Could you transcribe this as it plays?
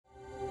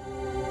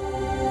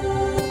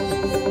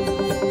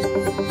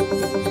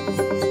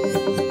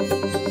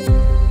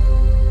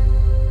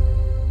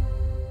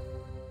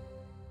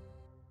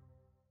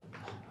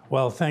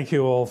Well, thank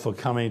you all for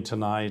coming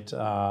tonight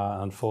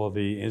and for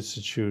the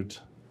Institute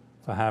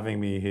for having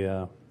me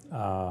here.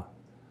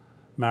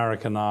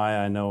 Marek and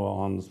I know,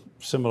 are on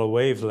similar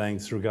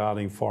wavelengths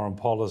regarding foreign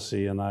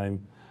policy, and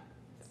I'm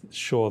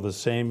sure the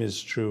same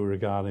is true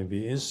regarding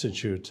the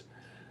Institute.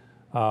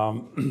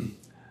 I'll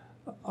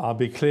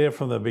be clear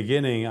from the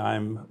beginning,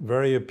 I'm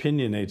very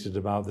opinionated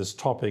about this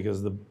topic,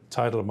 as the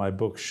title of my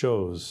book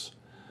shows.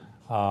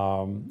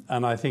 And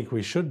I think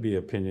we should be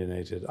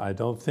opinionated. I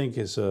don't think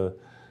it's a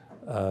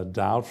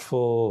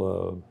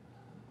doubtful,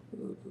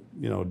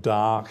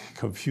 dark,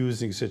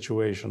 confusing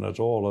situation at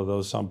all,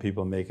 although some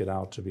people make it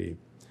out to be.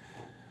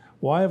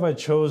 Why have I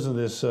chosen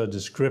this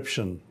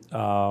description?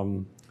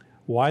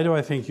 Why do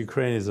I think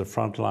Ukraine is the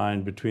front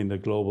line between the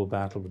global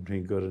battle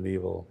between good and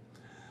evil?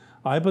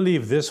 I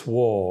believe this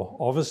war,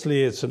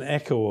 obviously it's an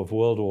echo of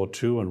World War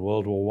II and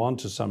World War I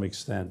to some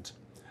extent,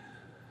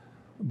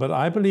 but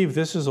I believe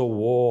this is a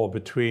war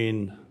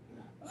between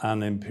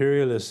an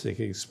imperialistic,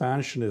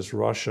 expansionist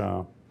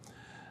Russia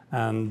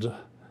and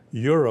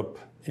Europe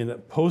in a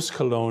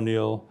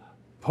post-colonial,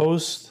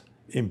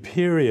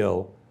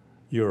 post-imperial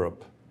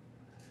Europe.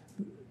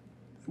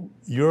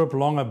 Europe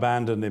long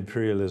abandoned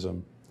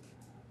imperialism.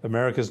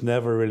 America's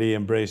never really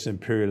embraced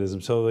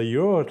imperialism. So the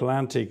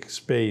Euro-Atlantic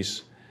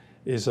space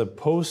is a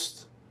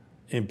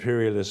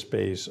post-imperialist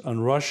space,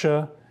 and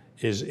Russia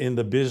is in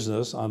the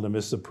business under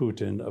Mr.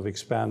 Putin of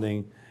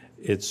expanding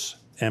its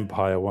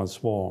empire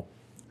once more.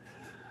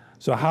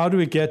 So how do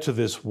we get to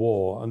this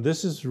war? And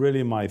this is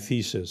really my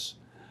thesis.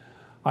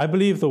 I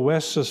believe the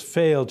West has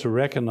failed to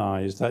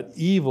recognize that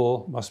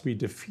evil must be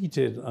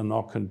defeated and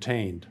not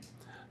contained.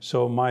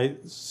 So my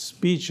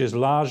speech is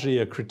largely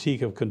a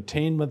critique of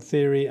containment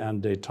theory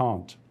and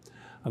détente.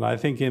 And I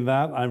think in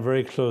that I'm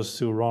very close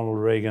to Ronald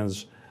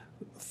Reagan's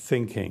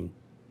thinking.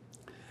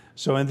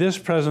 So in this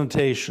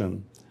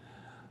presentation,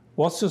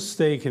 what's at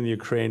stake in the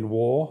Ukraine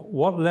war?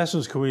 What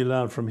lessons can we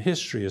learn from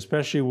history,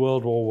 especially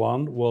World War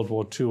I, World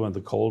War II, and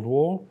the Cold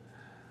War?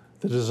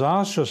 The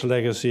disastrous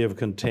legacy of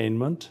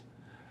containment,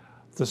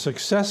 the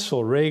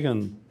successful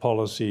Reagan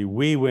policy,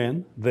 we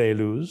win, they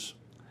lose.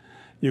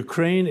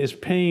 Ukraine is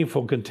paying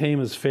for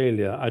containment's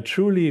failure. I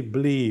truly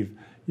believe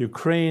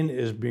Ukraine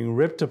is being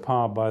ripped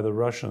apart by the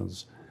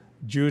Russians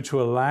due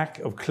to a lack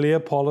of clear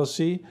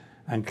policy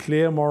and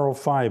clear moral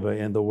fiber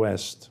in the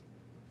West.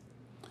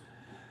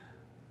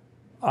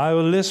 I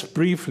will list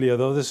briefly,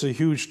 although this is a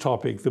huge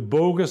topic, the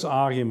bogus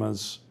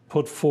arguments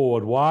put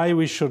forward why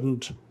we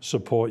shouldn't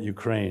support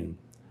Ukraine.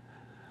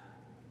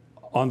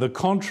 On the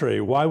contrary,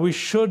 why we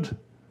should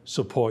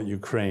support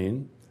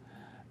Ukraine,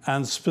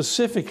 and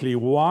specifically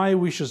why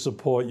we should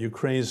support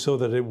Ukraine so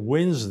that it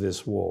wins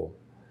this war.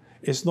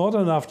 It's not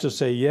enough to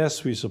say,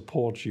 yes, we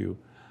support you,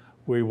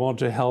 we want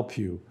to help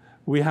you.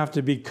 We have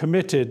to be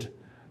committed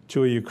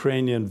to a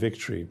Ukrainian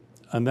victory.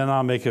 And then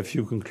I'll make a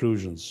few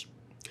conclusions.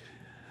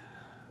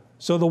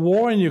 So the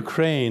war in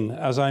Ukraine,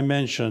 as I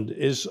mentioned,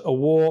 is a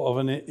war of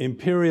an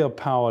imperial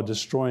power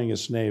destroying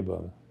its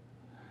neighbor.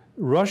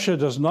 Russia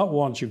does not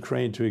want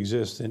Ukraine to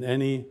exist in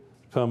any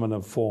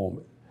permanent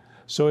form.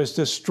 So it's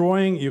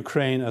destroying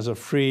Ukraine as a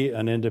free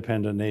and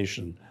independent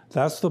nation.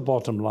 That's the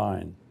bottom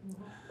line.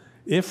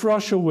 If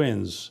Russia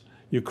wins,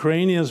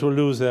 Ukrainians will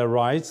lose their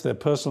rights, their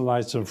personal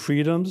rights and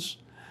freedoms.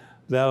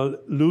 They'll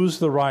lose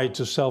the right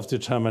to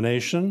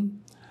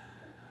self-determination.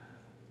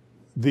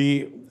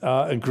 The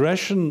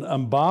aggression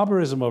and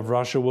barbarism of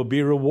Russia will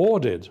be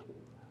rewarded.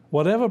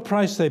 Whatever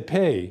price they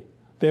pay,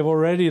 they've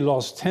already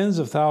lost tens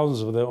of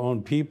thousands of their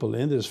own people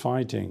in this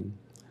fighting.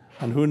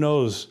 And who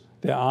knows,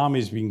 their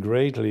army's been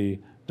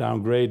greatly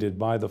downgraded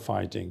by the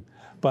fighting.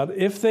 But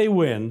if they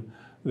win,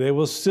 they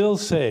can still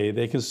say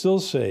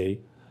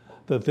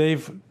that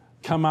they've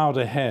come out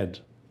ahead,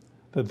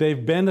 that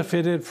they've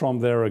benefited from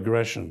their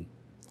aggression.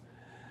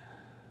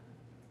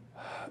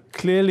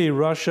 Clearly,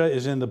 Russia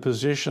is in the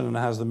position and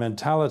has the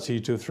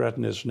mentality to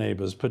threaten its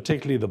neighbors,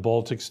 particularly the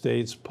Baltic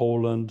states,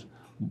 Poland,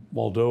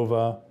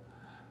 Moldova,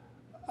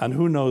 and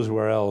who knows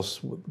where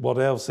else, what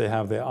else they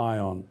have their eye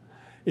on.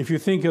 If you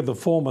think of the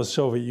former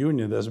Soviet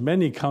Union, there's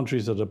many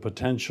countries that are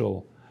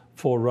potential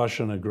for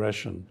Russian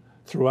aggression,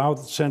 throughout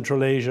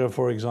Central Asia,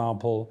 for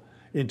example,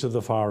 into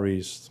the Far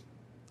East.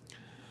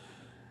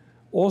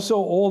 Also,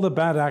 all the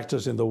bad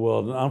actors in the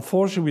world, and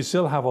unfortunately we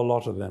still have a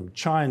lot of them,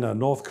 China,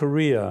 North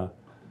Korea,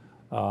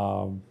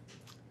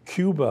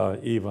 Cuba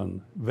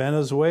even,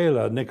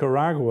 Venezuela,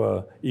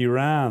 Nicaragua,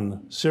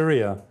 Iran,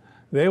 Syria,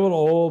 they will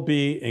all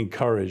be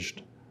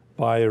encouraged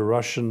by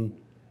Russian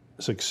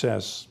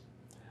success.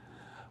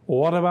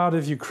 What about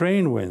if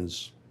Ukraine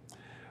wins?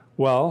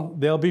 Well,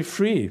 they'll be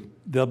free.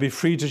 They'll be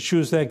free to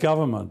choose their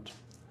government.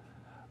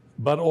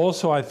 But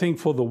also, I think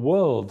for the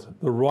world,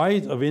 the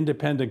right of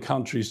independent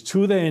countries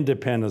to their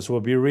independence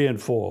will be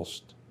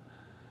reinforced.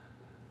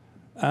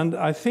 And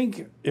I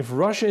think if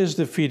Russia is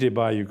defeated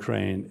by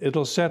Ukraine,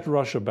 it'll set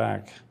Russia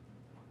back,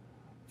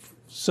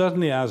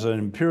 certainly as an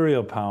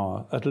imperial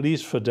power, at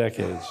least for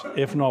decades,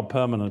 if not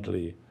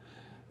permanently.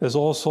 There's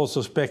all sorts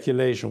of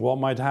speculation. What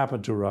might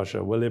happen to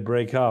Russia? Will it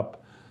break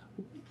up?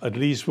 At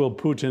least will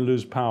Putin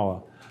lose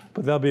power?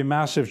 but there'll be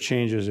massive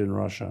changes in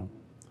Russia.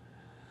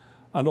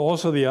 And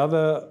also the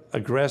other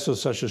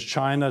aggressors, such as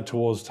China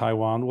towards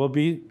Taiwan, will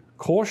be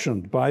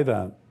cautioned by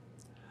that.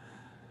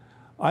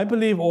 I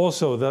believe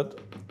also that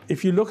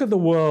if you look at the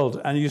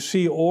world and you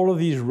see all of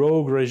these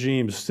rogue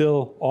regimes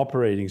still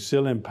operating,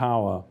 still in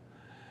power,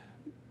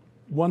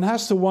 one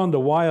has to wonder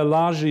why a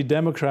largely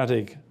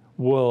democratic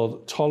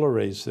world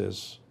tolerates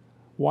this.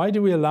 Why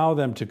do we allow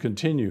them to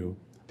continue,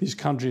 these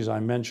countries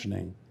I'm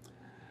mentioning?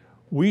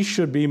 We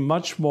should be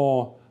much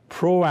more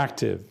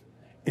proactive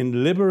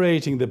in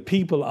liberating the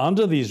people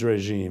under these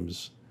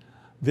regimes.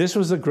 This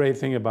was the great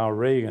thing about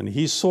Reagan.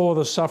 He saw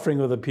the suffering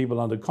of the people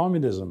under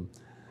communism,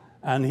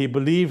 and he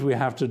believed we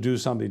have to do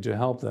something to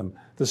help them.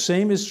 The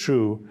same is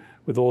true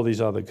with all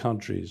these other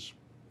countries.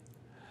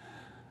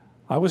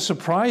 I was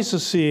surprised to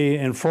see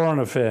in Foreign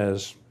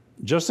Affairs,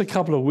 just a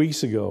couple of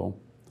weeks ago,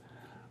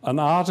 an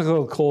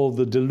article called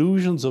The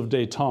Delusions of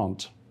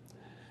Détente.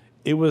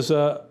 It was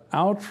an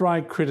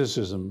outright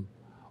criticism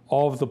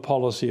of the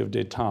policy of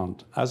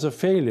détente as a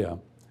failure.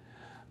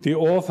 The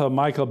author,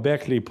 Michael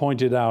Beckley,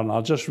 pointed out, and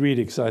I'll just read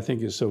it because I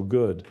think it's so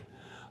good,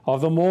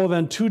 of the more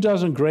than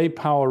 24 great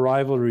power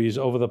rivalries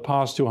over the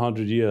past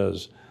 200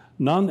 years,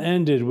 none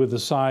ended with the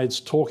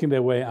sides talking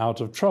their way out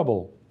of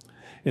trouble.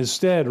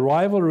 Instead,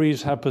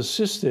 rivalries have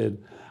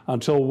persisted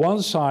until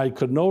one side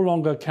could no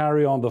longer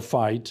carry on the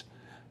fight,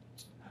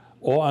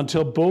 or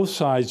until both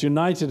sides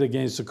united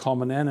against a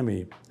common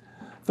enemy.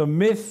 The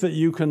myth that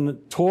you can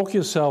talk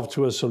yourself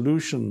to a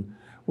solution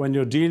when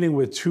you're dealing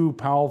with two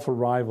powerful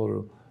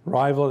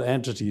rival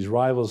entities,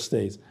 rival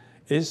states,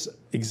 is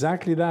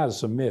exactly that.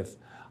 It's a myth.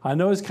 I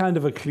know it's kind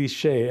of a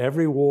cliche.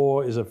 Every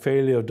war is a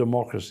failure of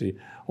democracy,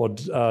 or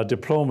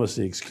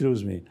diplomacy,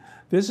 excuse me.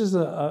 This is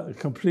a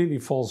completely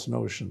false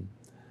notion.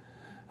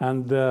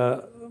 And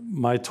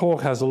my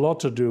talk has a lot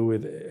to do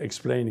with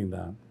explaining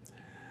that.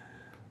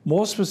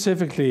 More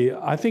specifically,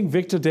 I think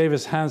Victor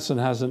Davis Hanson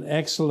has an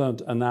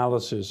excellent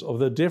analysis of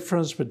the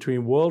difference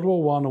between World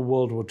War I and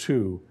World War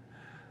II.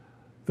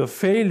 The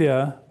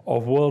failure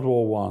of World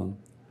War I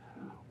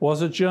was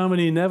that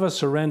Germany never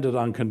surrendered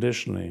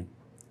unconditionally.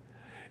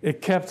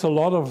 It kept a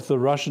lot of the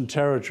Russian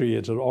territory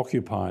it had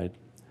occupied,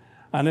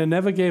 and it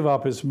never gave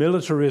up its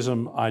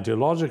militarism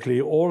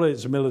ideologically or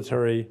its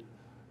military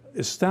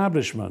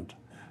establishment.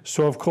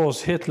 So, of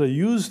course, Hitler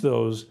used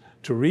those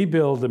to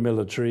rebuild the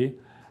military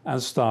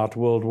and start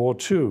World War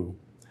II.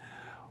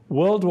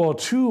 World War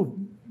II,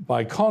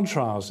 by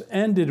contrast,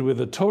 ended with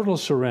the total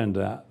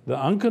surrender, the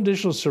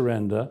unconditional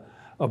surrender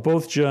of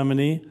both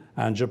Germany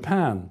and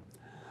Japan.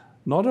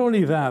 Not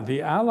only that,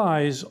 the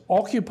Allies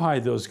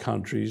occupied those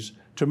countries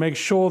to make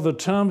sure the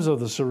terms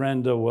of the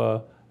surrender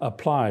were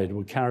applied,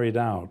 were carried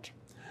out.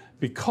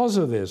 Because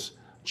of this,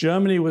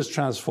 Germany was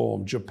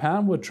transformed,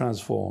 Japan was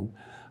transformed,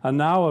 and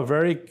now are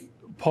very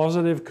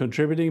positive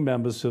contributing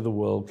members to the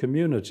world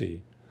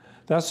community.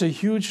 That's a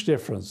huge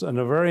difference and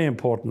a very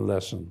important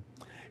lesson.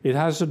 It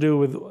has to do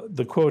with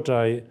the quote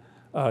I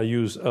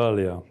used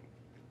earlier.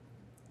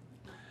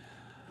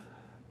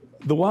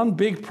 The one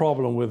big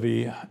problem with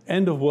the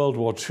end of World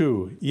War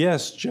II,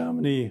 yes,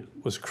 Germany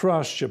was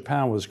crushed,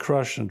 Japan was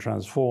crushed and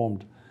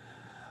transformed,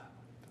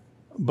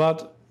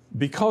 but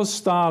because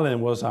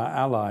Stalin was our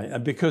ally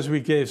and because we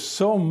gave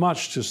so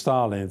much to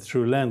Stalin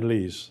through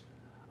Lend-Lease,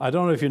 I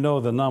don't know if you know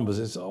the numbers,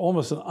 it's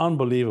almost an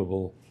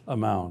unbelievable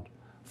amount.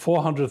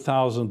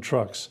 400,000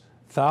 trucks,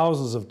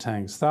 thousands of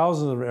tanks,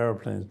 thousands of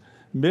airplanes,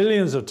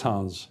 millions of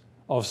tons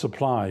of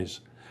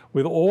supplies.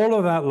 With all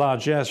of that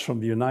largesse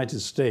from the United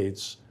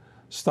States,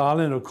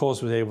 Stalin, of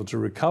course, was able to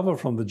recover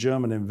from the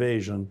German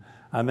invasion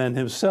and then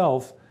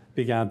himself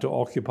began to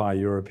occupy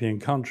European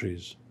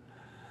countries.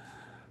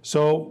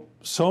 So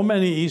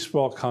many East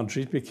Bloc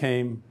countries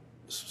became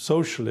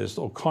socialist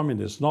or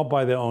communist, not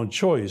by their own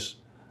choice,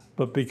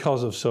 but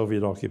because of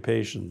Soviet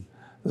occupation.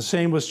 The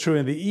same was true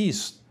in the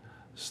East.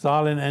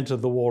 Stalin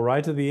entered the war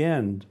right at the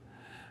end,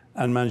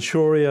 and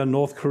Manchuria,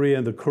 North Korea,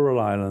 and the Kuril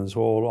Islands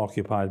were all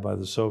occupied by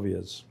the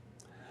Soviets.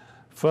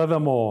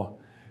 Furthermore,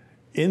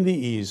 in the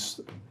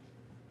East,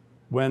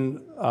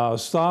 when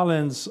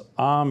Stalin's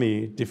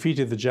army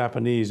defeated the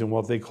Japanese in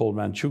what they called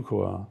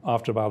Manchukuo,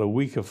 after about a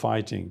week of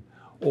fighting,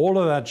 all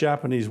of that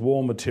Japanese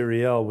war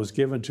materiel was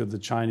given to the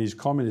Chinese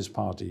Communist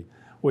Party,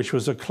 which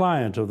was a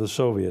client of the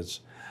Soviets,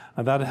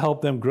 and that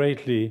helped them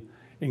greatly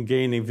in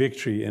gaining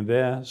victory in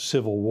their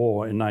civil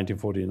war in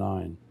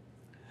 1949.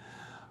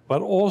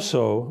 But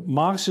also,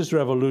 Marxist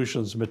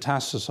revolutions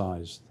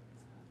metastasized.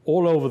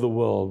 All over the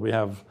world, we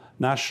have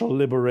national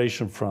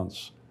liberation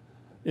fronts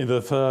in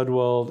the Third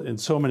World, in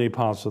so many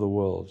parts of the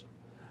world.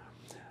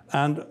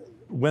 And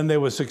when they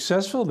were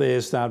successful, they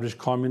established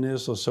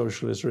communist or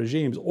socialist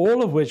regimes,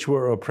 all of which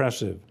were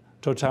oppressive,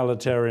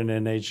 totalitarian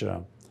in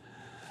nature.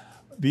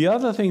 The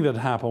other thing that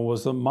happened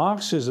was that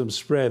Marxism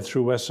spread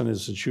through Western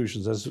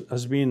institutions, as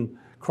has been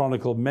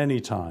chronicled many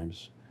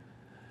times.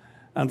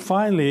 And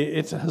finally,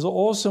 it has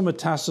also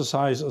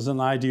metastasized as an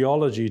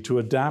ideology to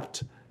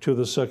adapt to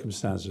the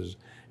circumstances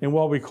in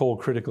what we call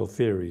critical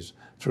theories,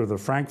 through the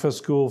Frankfurt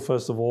School,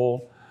 first of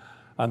all,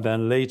 and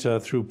then later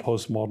through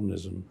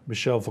postmodernism,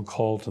 Michel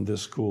Foucault and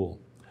this school.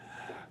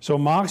 So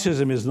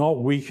Marxism is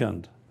not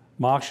weakened.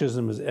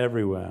 Marxism is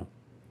everywhere.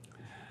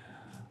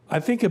 I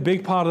think a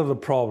big part of the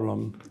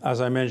problem, as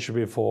I mentioned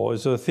before,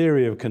 is the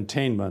theory of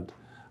containment.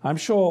 I'm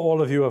sure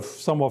all of you are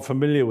somewhat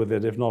familiar with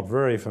it, if not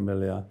very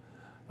familiar.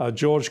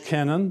 George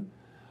Kennan,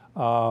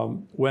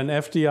 when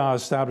FDR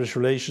established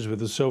relations with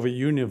the Soviet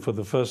Union for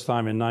the first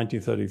time in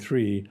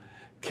 1933,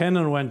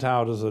 Kennan went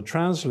out as a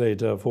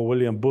translator for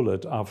William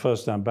Bullitt, our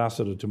first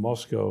ambassador to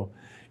Moscow,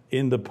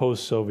 in the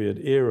post-Soviet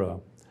era.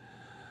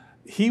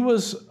 He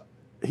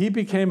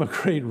became a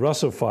great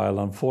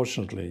Russophile,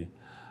 unfortunately.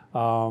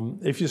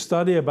 If you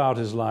study about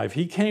his life,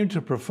 he came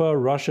to prefer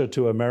Russia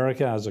to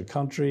America as a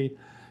country.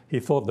 He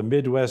thought the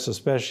Midwest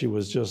especially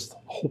was just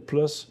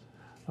hopeless.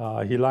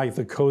 He liked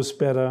the coast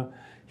better.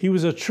 He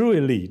was a true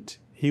elite.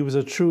 He was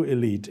a true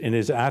elite in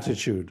his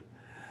attitude.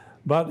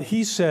 But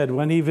he said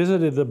when he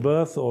visited the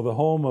birth or the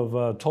home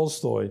of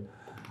Tolstoy,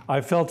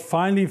 I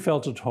finally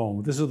felt at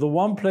home. This is the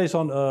one place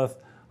on earth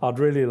I'd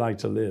really like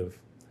to live.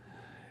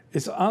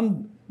 It's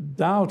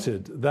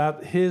undoubted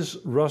that his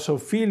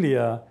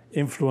Russophilia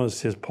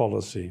influenced his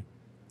policy.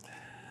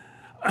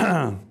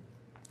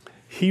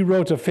 He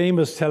wrote a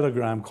famous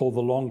telegram called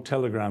the Long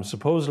Telegram,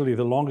 supposedly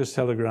the longest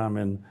telegram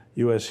in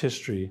US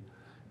history,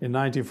 in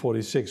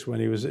 1946 when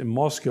he was in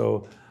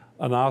Moscow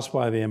and asked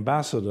by the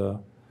ambassador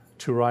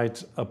to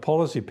write a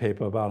policy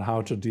paper about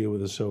how to deal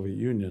with the Soviet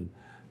Union.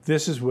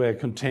 This is where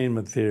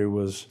containment theory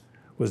was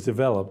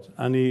developed,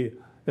 and he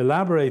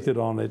elaborated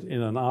on it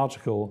in an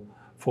article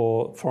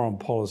for Foreign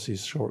Policy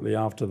shortly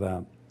after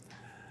that.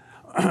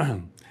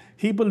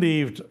 He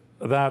believed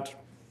that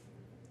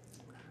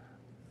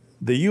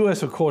the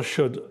US, of course,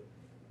 should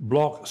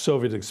block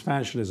Soviet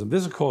expansionism.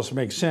 This, of course,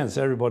 makes sense.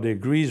 Everybody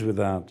agrees with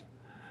that.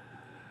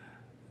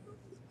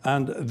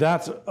 And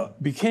that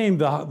became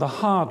the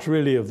heart,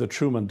 really, of the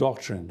Truman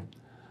Doctrine.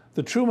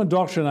 The Truman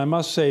Doctrine, I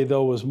must say,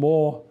 though, was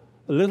a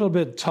little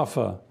bit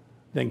tougher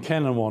than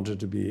Kennan wanted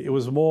to be. It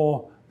was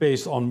more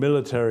based on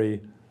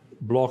military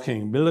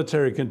blocking,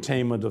 military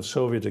containment of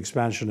Soviet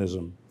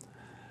expansionism.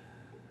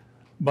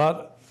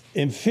 But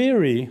in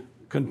theory,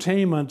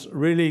 containment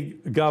really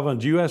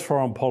governed US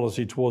foreign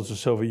policy towards the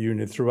Soviet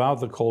Union throughout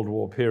the Cold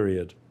War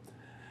period.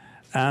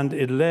 And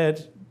it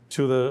led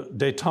to the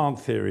détente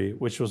theory,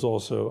 which was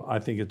also, I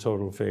think, a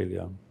total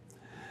failure.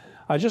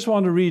 I just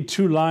want to read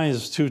two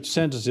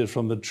sentences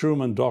from the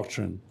Truman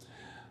Doctrine.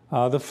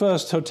 The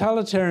first,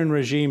 totalitarian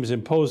regimes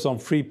imposed on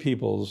free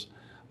peoples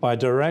by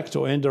direct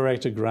or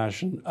indirect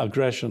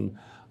aggression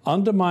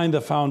undermine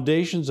the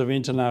foundations of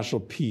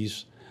international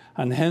peace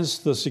and hence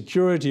the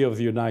security of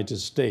the United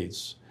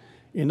States.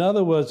 In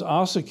other words,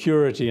 our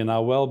security and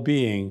our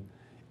well-being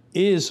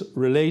is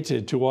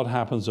related to what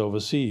happens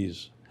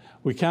overseas.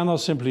 We cannot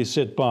simply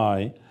sit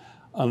by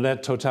and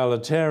let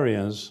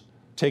totalitarians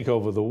take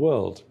over the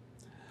world.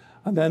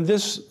 And then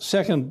this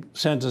second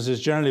sentence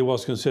is generally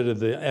what's considered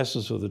the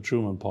essence of the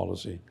Truman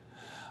policy.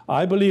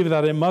 I believe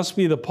that it must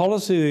be the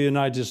policy of the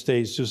United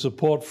States to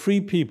support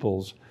free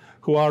peoples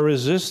who are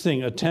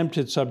resisting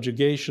attempted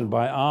subjugation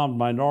by armed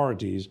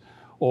minorities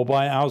or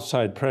by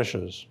outside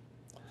pressures.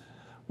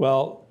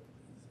 Well,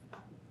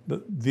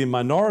 the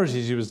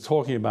minorities he was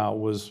talking about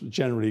was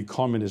generally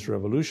communist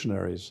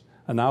revolutionaries,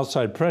 and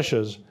outside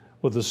pressures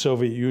were the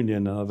Soviet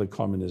Union and other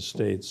communist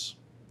states.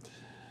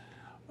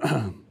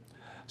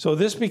 So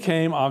this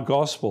became our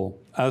gospel.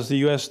 As the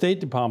US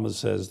State Department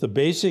says, the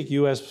basic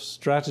US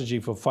strategy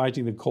for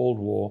fighting the Cold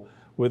War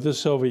with the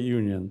Soviet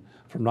Union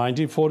from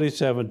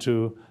 1947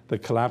 to the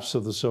collapse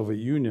of the Soviet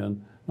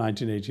Union,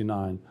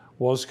 1989,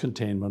 was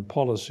containment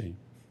policy.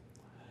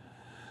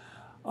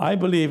 I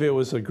believe it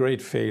was a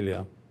great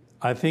failure.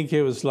 I think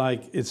it was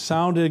like, it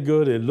sounded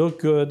good, it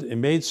looked good, it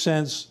made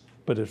sense,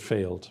 but it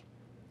failed.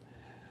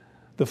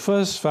 The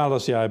first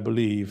fallacy, I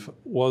believe,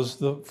 was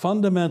the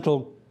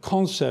fundamental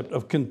concept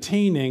of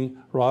containing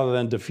rather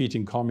than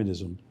defeating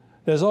communism.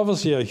 There's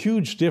obviously a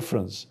huge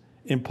difference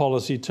in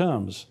policy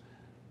terms.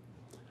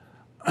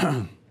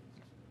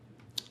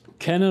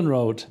 Kennan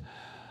wrote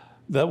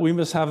that we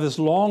must have this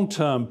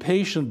long-term,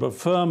 patient but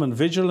firm and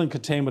vigilant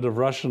containment of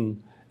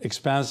Russian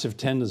expansive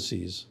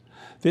tendencies.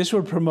 This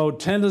would promote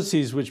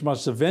tendencies which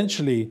must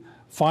eventually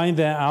find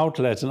their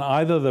outlet in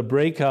either the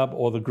breakup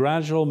or the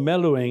gradual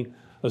mellowing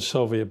of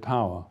Soviet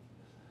power.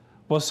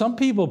 Well, some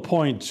people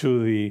point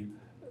to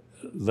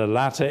the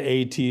latter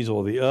 80s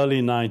or the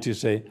early 90s,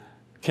 say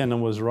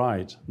Kennan was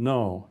right.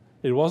 No,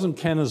 it wasn't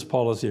Kennan's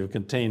policy of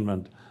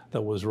containment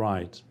that was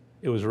right.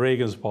 It was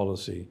Reagan's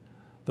policy,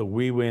 that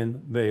we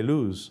win, they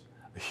lose.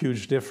 A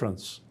huge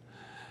difference.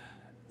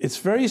 It's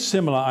very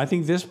similar. I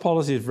think this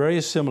policy is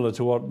very similar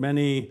to what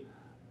many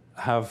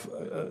have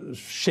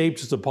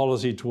shaped as a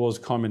policy towards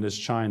communist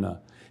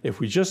China. If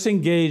we just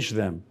engage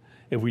them,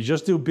 if we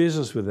just do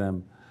business with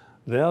them,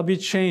 they'll be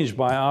changed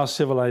by our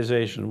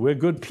civilization. We're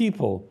good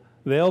people.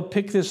 They'll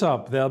pick this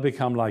up. They'll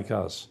become like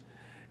us.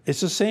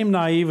 It's the same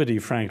naivety,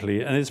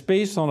 frankly, and it's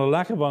based on a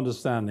lack of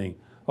understanding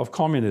of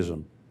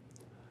communism.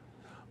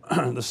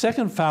 The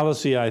second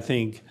fallacy, I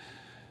think,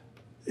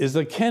 is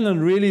that Kennan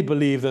really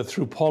believed that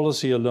through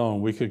policy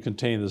alone we could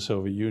contain the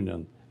Soviet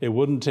Union. It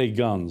wouldn't take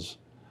guns.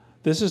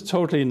 This is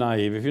totally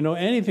naive. If you know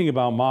anything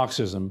about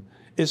Marxism,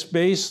 it's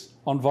based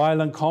on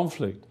violent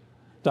conflict.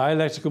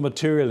 Dialectical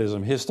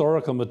materialism,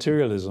 historical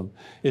materialism,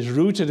 is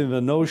rooted in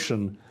the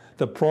notion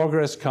that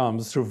progress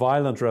comes through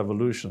violent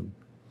revolution.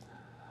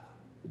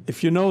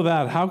 If you know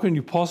that, how can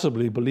you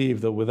possibly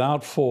believe that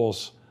without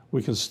force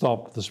we can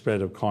stop the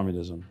spread of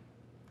communism?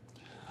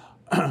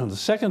 The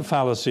second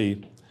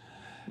fallacy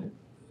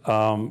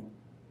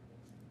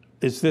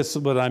is this,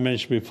 what I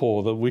mentioned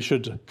before, that we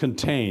should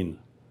contain,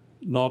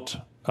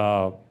 not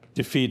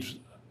defeat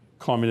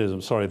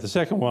communism. Sorry, the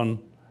second one,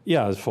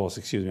 is force,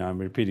 excuse me, I'm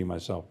repeating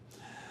myself.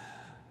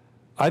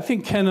 I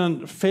think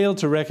Kennan failed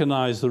to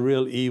recognize the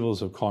real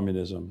evils of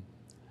communism.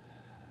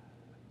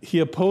 He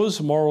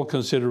opposed moral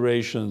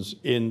considerations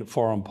in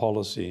foreign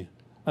policy.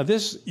 Now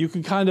this, you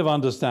can kind of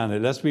understand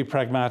it. Let's be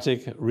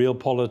pragmatic,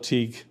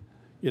 realpolitik.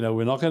 You know,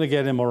 we're not going to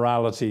get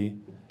immorality.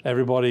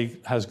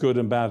 Everybody has good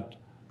and bad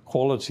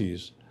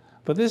qualities.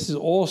 But this is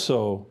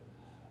also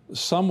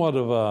somewhat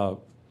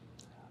of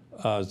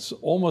it's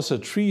almost a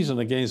treason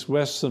against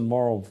Western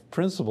moral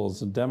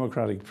principles and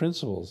democratic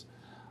principles.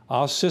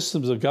 Our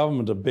systems of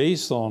government are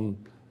based on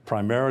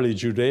primarily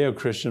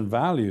Judeo-Christian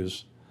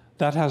values.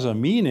 That has a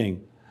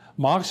meaning.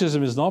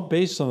 Marxism is not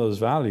based on those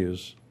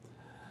values.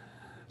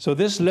 So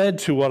this led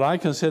to what I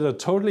consider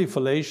totally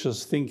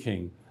fallacious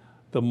thinking,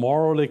 the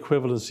moral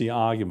equivalency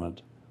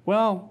argument.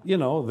 Well, you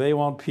know, they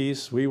want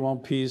peace, we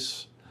want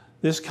peace.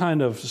 This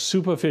kind of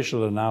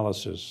superficial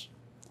analysis,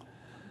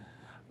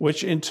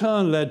 which in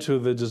turn led to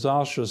the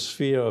disastrous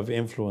sphere of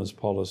influence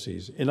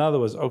policies. In other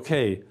words,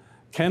 okay,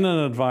 Kennan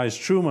advised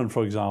Truman,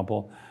 for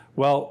example,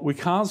 well, we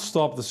can't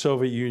stop the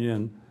Soviet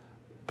Union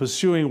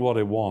pursuing what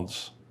it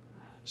wants.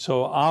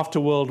 So after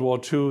World War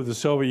II, the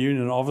Soviet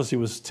Union obviously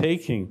was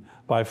taking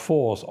by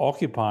force,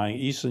 occupying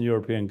Eastern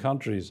European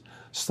countries,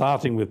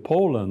 starting with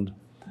Poland.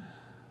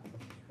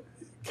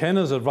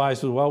 Kennan's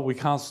advice was, well, we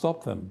can't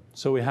stop them,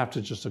 so we have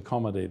to just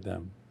accommodate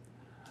them.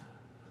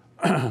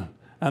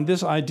 And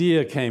this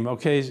idea came,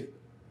 okay,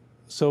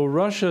 so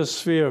Russia's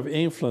sphere of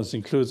influence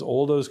includes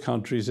all those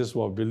countries, this is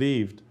what we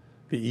believed,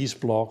 the East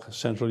Bloc,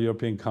 Central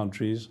European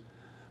countries.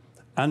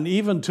 And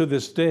even to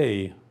this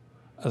day,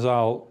 as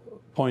I'll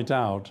point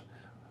out,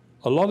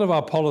 a lot of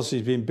our policy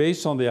has been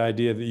based on the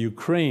idea that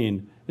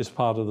Ukraine is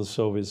part of the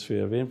Soviet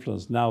sphere of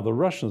influence, now the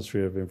Russian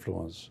sphere of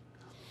influence.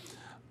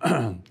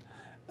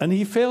 And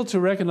he failed to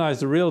recognize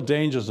the real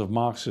dangers of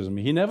Marxism.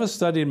 He never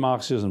studied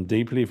Marxism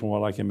deeply, from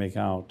what I can make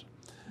out.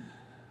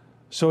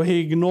 So he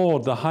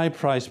ignored the high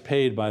price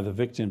paid by the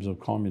victims of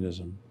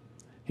communism.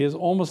 He is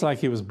almost like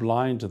he was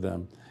blind to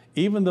them.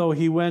 Even though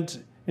he went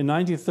in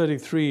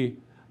 1933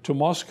 to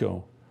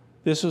Moscow,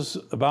 this was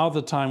about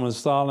the time when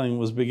Stalin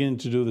was beginning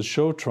to do the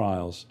show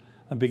trials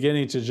and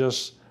beginning to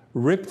just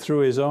rip through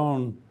his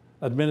own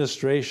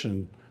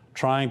administration,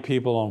 trying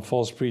people on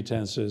false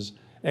pretenses,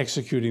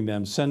 executing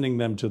them, sending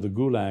them to the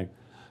Gulag.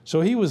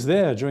 So he was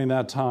there during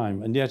that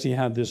time, and yet he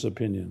had this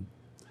opinion.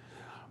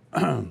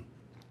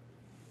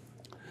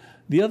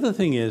 The other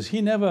thing is, he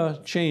never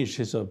changed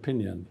his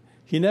opinion.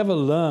 He never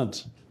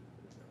learned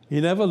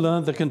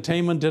that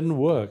containment didn't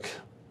work.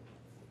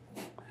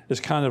 It's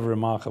kind of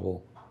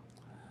remarkable.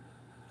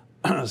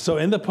 So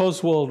in the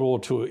post-World War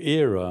II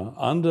era,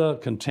 under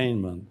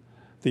containment,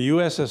 the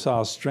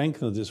USSR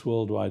strengthened its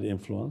worldwide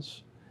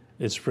influence.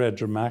 It spread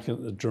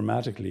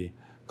dramatically.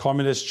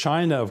 Communist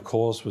China, of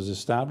course, was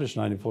established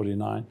in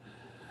 1949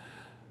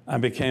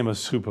 and became a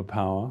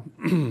superpower.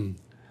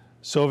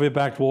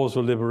 Soviet-backed wars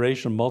for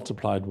liberation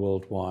multiplied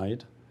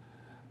worldwide.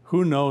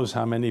 Who knows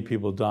how many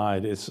people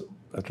died? It's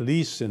at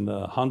least in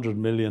the 100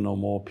 million or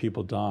more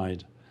people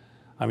died.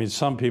 I mean,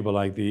 some people,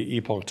 like the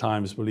Epoch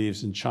Times,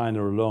 believes in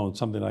China alone,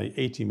 something like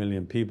 80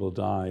 million people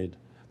died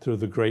through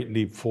the Great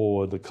Leap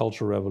Forward, the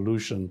Cultural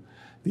Revolution,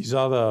 these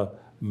other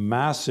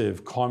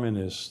massive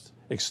communist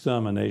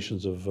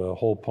exterminations of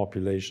whole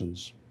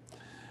populations.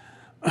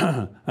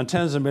 And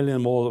tens of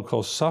millions more, of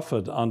course,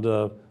 suffered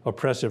under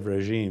oppressive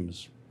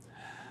regimes.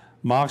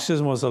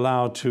 Marxism was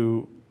allowed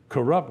to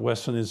corrupt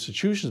Western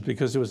institutions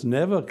because it was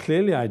never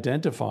clearly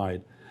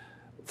identified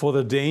for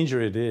the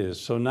danger it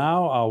is. So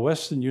now our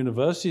Western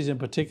universities in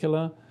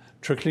particular,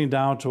 trickling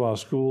down to our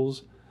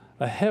schools,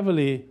 are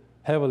heavily,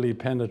 heavily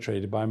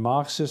penetrated by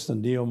Marxist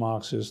and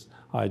neo-Marxist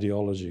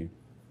ideology.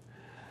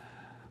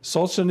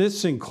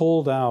 Solzhenitsyn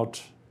called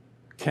out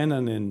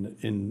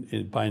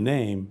Kennan by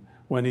name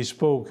when he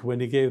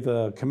gave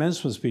the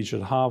commencement speech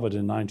at Harvard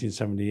in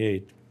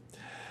 1978.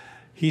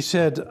 He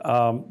said,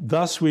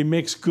 thus we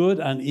mix good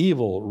and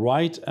evil,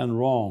 right and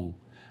wrong,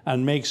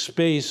 and make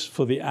space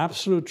for the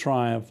absolute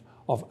triumph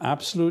of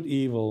absolute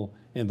evil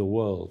in the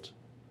world.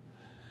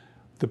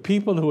 The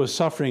people who were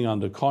suffering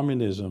under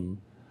communism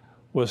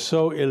were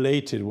so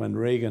elated when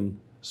Reagan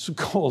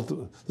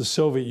called the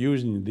Soviet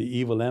Union the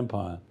evil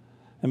empire.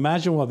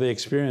 Imagine what they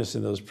experienced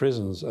in those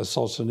prisons, as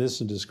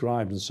Solzhenitsyn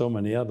described, and so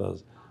many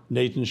others,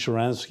 Nathan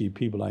Sharansky,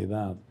 people like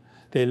that.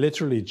 They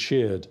literally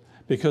cheered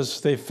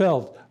because they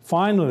felt,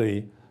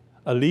 finally,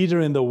 a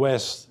leader in the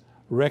West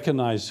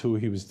recognized who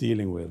he was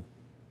dealing with.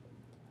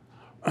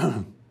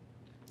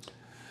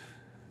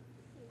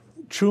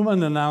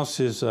 Truman announced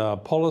his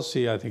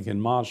policy, I think,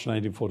 in March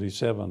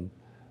 1947,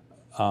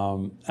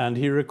 and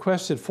he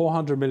requested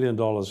 $400 million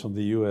from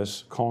the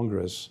US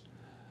Congress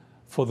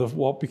for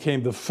what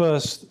became the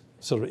first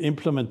sort of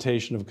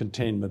implementation of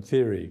containment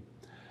theory.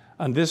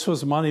 And this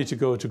was money to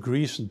go to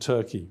Greece and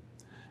Turkey.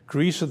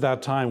 Greece at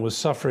that time was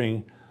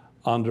suffering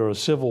under a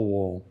civil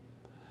war.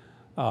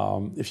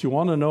 If you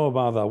want to know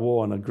about that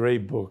war, in a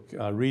great book,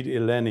 read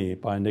Eleni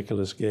by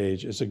Nicholas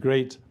Gage. It's a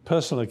great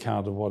personal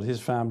account of what his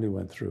family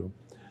went through.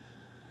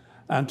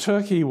 And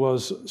Turkey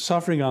was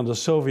suffering under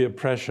Soviet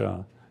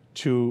pressure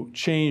to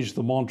change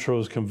the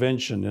Montreux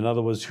Convention. In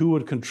other words, who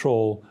would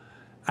control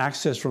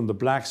access from the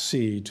Black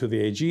Sea to the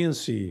Aegean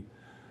Sea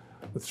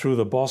through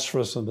the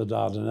Bosphorus and the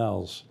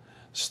Dardanelles.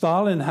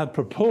 Stalin had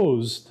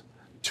proposed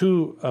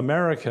to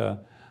America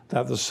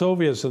that the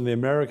Soviets and the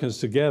Americans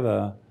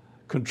together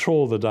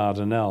control the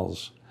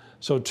Dardanelles.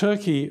 So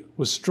Turkey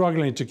was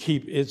struggling to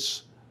keep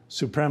its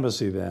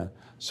supremacy there.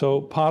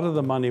 So part of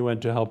the money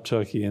went to help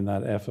Turkey in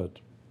that effort.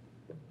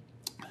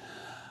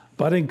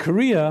 But in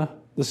Korea,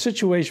 the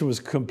situation was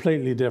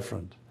completely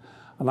different.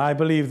 And I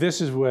believe this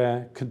is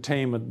where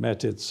containment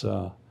met its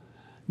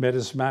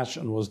match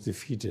and was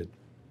defeated.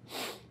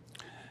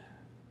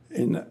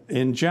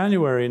 In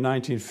January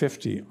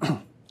 1950,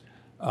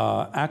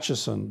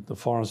 Acheson, the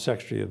foreign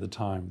secretary at the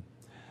time,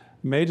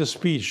 made a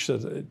speech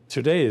that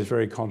today is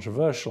very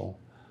controversial.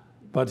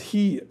 But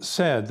he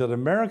said that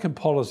American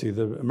policy,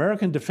 the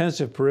American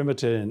defensive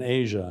perimeter in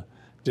Asia,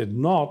 did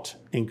not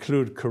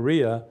include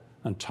Korea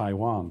and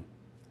Taiwan.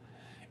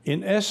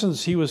 In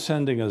essence, he was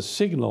sending a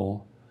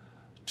signal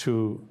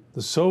to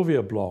the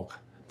Soviet bloc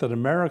that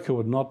America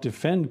would not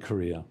defend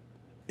Korea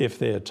if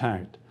they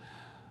attacked.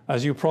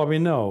 As you probably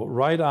know,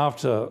 right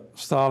after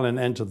Stalin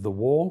entered the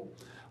war,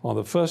 on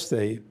the first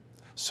day,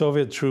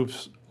 Soviet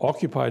troops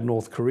occupied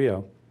North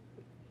Korea.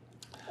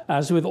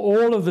 As with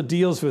all of the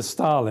deals with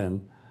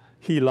Stalin,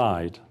 he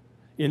lied.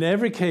 In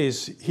every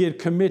case, he had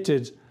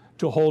committed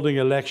to holding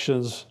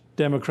elections,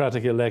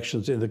 democratic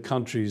elections in the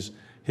countries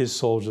his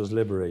soldiers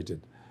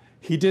liberated.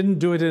 He didn't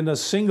do it in a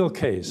single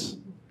case,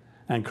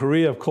 and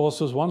Korea, of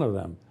course, was one of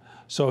them.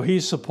 So he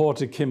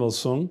supported Kim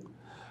Il-sung,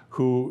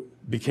 who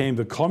became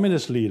the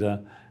communist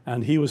leader,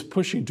 and he was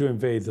pushing to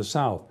invade the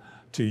South,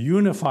 to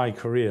unify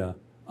Korea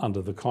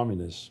under the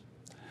communists.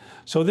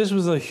 So this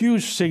was a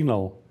huge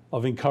signal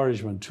of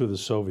encouragement to the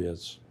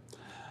Soviets.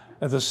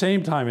 At the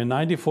same time, in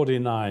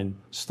 1949,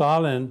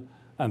 Stalin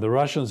and the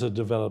Russians had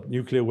developed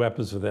nuclear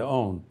weapons of their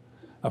own,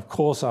 of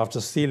course,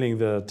 after stealing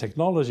the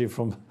technology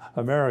from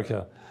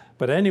America.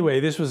 But anyway,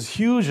 this was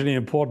hugely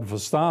important for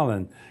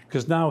Stalin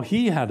because now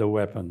he had a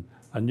weapon,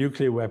 a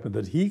nuclear weapon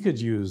that he could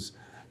use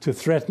to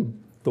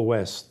threaten the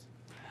West.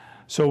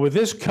 So with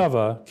this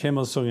cover, Kim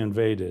Il-sung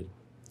invaded.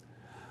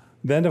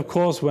 Then, of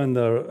course, when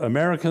the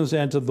Americans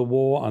entered the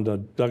war under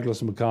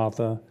Douglas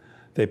MacArthur,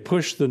 they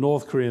pushed the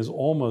North Koreans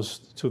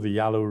almost to the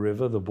Yalu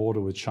River, the border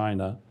with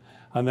China.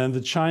 And then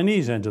the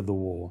Chinese entered the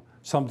war,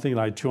 something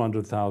like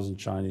 200,000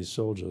 Chinese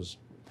soldiers.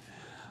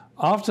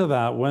 After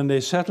that, when they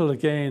settled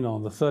again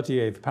on the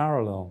 38th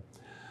parallel,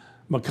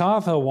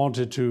 MacArthur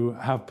wanted to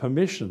have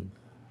permission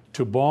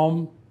to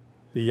bomb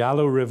the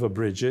Yalu River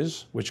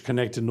bridges, which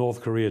connected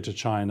North Korea to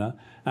China,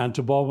 and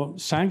to bomb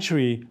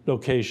sanctuary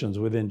locations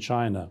within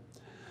China.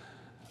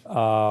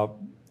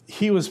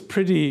 He was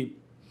pretty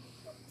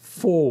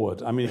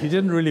forward. I mean, he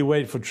didn't really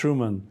wait for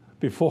Truman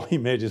before he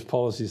made his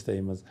policy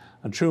statements,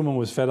 and Truman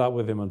was fed up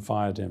with him and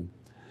fired him.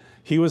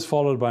 He was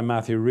followed by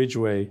Matthew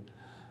Ridgway,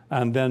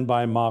 and then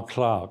by Mark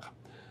Clark.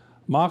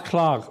 Mark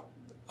Clark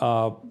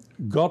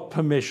got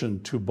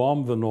permission to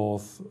bomb the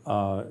North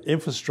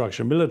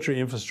infrastructure, military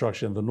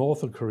infrastructure in the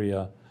north of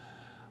Korea,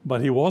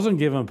 but he wasn't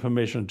given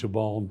permission to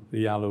bomb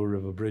the Yalu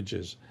River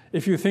bridges.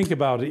 If you think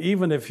about it,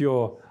 even if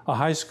you're a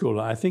high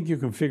schooler, I think you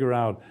can figure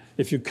out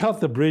if you cut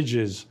the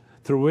bridges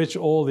through which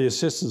all the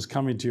assistance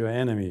coming to your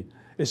enemy,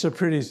 it's a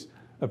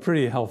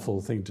pretty helpful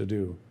thing to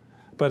do.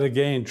 But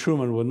again,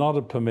 Truman would not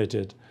have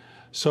permitted.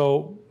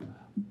 So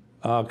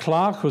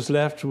Clark was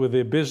left with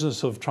the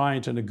business of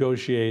trying to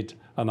negotiate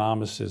an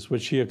armistice,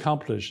 which he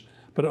accomplished,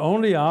 but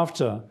only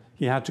after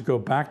he had to go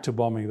back to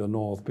bombing the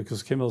North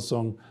because Kim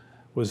Il-sung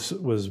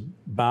was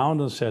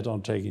bound and set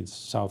on taking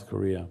South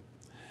Korea.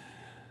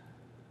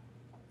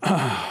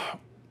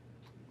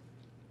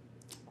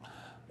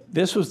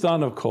 This was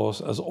done, of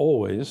course, as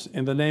always,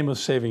 in the name of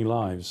saving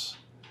lives.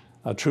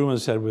 Truman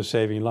said we're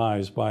saving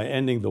lives by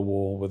ending the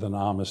war with an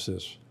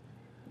armistice.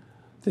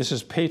 This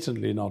is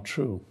patently not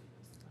true.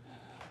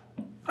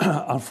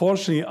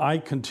 Unfortunately, I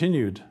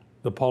continued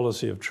the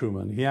policy of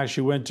Truman. He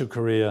actually went to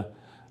Korea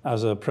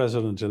as a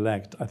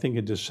president-elect, I think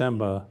in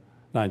December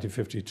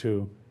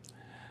 1952.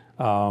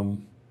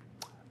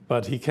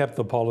 But he kept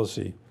the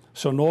policy.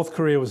 So North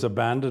Korea was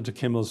abandoned to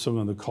Kim Il-sung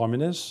and the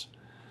communists.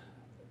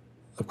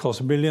 Of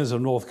course, millions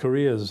of North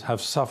Koreans have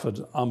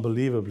suffered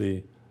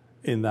unbelievably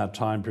in that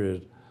time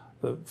period,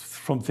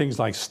 from things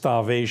like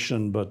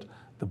starvation, but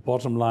The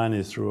bottom line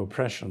is through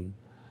oppression.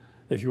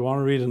 If you want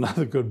to read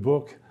another good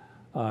book,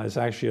 it's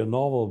actually a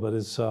novel, but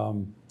it's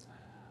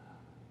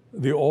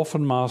The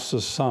Orphan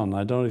Master's Son.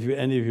 I don't know if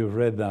any of you have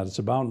read that. It's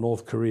about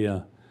North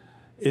Korea.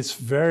 It's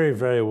very,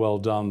 very well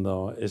done,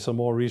 though. It's a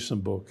more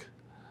recent book.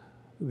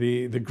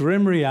 The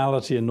grim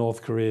reality in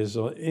North Korea is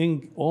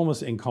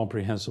almost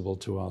incomprehensible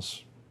to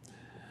us.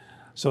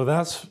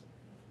 So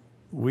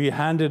we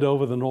handed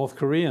over the North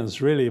Koreans,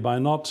 really, by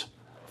not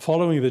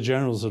following the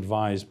general's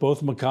advice.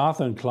 Both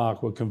MacArthur and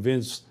Clark were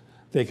convinced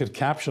they could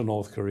capture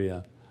North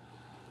Korea.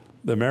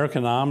 The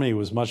American army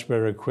was much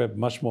better equipped,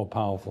 much more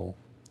powerful.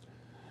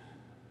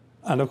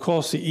 And of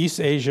course, the East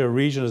Asia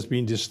region has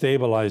been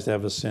destabilized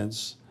ever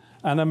since.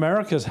 And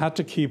America's had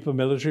to keep a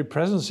military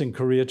presence in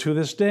Korea to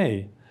this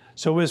day.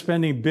 So we're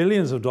spending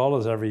billions of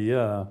dollars every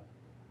year,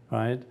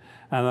 right?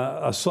 And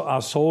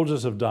our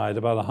soldiers have died.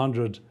 About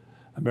 100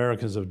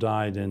 Americans have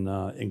died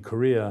in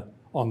Korea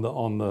on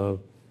the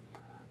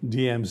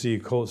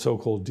DMZ,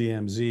 so-called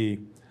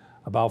DMZ.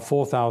 About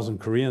 4,000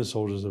 Korean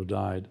soldiers have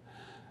died.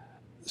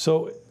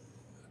 So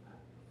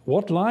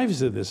what lives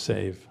did this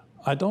save?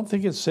 I don't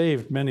think it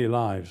saved many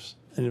lives.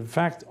 And in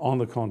fact, on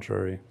the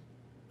contrary.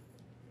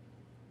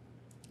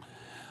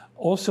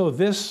 Also,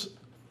 this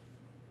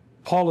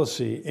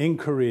policy in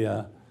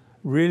Korea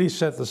really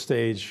set the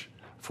stage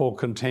for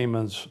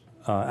containment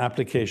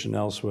application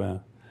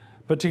elsewhere.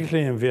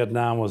 Particularly in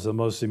Vietnam was the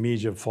most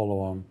immediate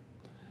follow-on.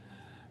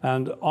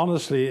 And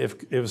honestly, if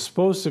it was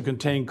supposed to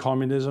contain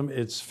communism,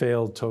 it's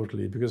failed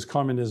totally, because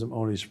communism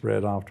only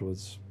spread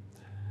afterwards.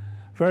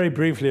 Very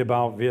briefly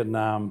about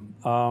Vietnam.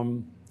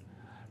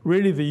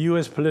 Really, the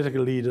US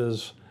political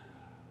leaders,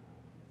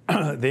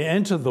 they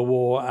entered the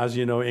war, as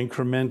you know,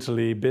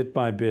 incrementally, bit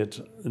by bit,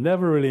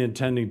 never really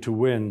intending to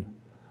win.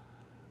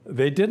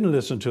 They didn't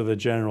listen to the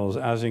generals,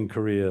 as in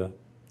Korea.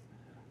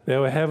 They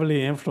were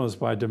heavily influenced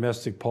by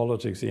domestic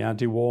politics, the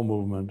anti-war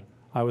movement.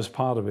 I was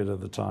part of it at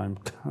the time.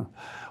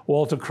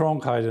 Walter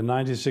Cronkite in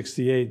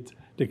 1968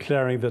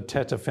 declaring the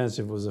Tet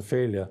Offensive was a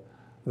failure.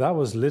 That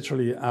was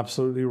literally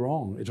absolutely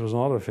wrong. It was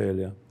not a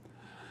failure.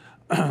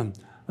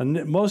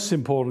 And most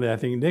importantly, I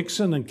think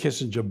Nixon and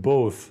Kissinger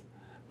both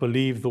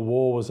believed the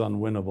war was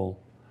unwinnable.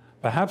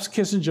 Perhaps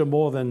Kissinger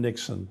more than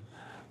Nixon,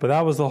 but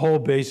that was the whole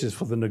basis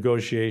for the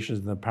negotiations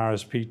in the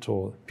Paris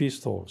peace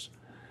talks.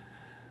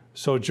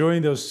 So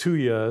during those 2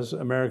 years,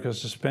 America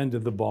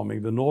suspended the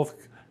bombing. The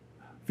North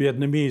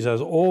Vietnamese,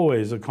 as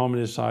always, the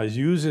communist side,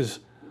 uses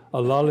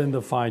a lull in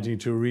the fighting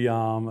to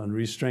rearm and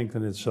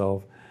re-strengthen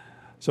itself.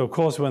 So of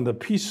course, when the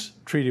peace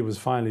treaty was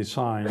finally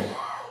signed,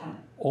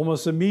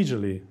 almost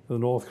immediately, the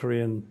North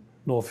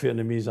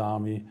Vietnamese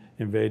army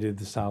invaded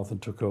the South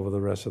and took over the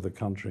rest of the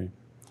country.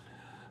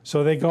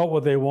 So they got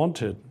what they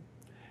wanted.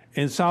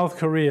 In South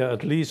Korea,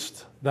 at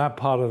least that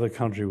part of the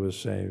country was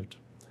saved.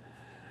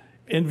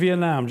 In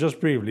Vietnam, just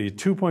briefly,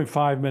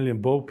 2.5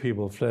 million boat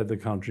people fled the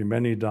country.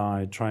 Many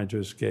died trying to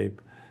escape.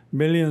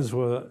 Millions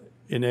were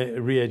in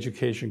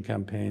re-education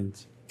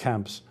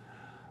camps.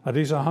 At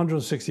least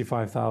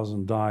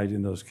 165,000 died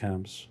in those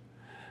camps.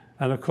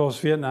 And of course,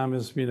 Vietnam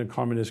has been a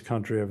communist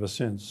country ever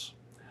since.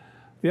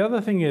 The other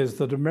thing is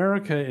that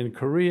America in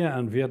Korea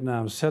and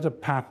Vietnam set a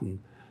pattern,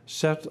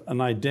 set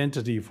an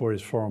identity for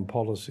its foreign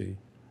policy.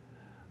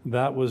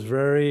 That was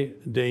very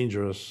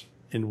dangerous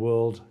in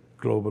world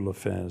global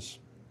affairs.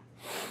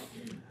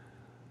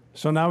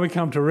 So now we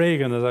come to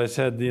Reagan. As I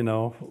said, you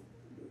know,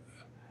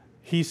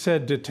 he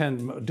said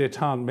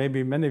détente.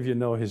 Maybe many of you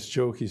know his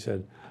joke. He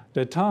said,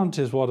 détente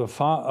is what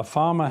a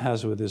farmer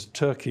has with his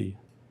turkey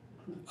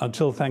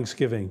until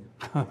Thanksgiving.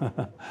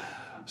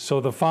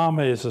 So the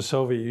farmer is the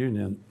Soviet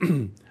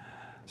Union.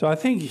 So I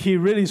think he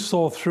really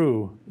saw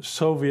through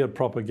Soviet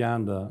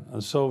propaganda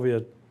and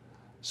Soviet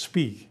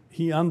speak.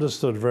 He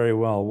understood very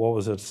well what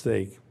was at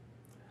stake.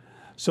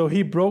 So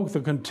he broke the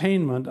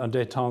containment and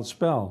détente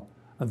spell.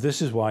 And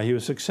this is why he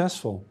was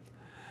successful.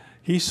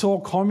 He saw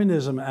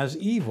communism as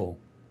evil.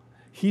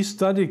 He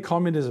studied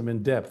communism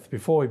in depth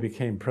before he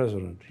became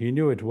president. He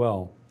knew it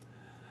well.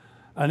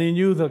 And he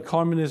knew that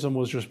communism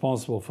was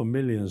responsible for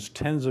millions,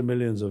 tens of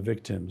millions of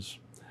victims.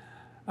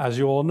 As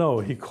you all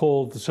know, he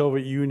called the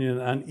Soviet Union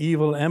an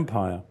evil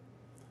empire.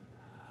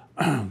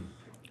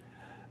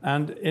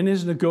 And in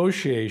his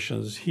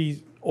negotiations,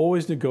 he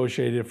always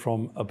negotiated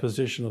from a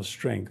position of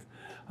strength.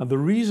 And the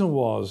reason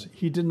was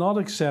he did not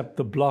accept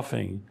the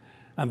bluffing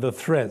and the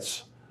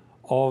threats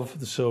of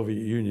the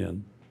Soviet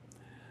Union.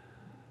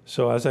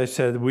 So as I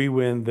said, we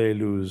win, they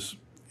lose.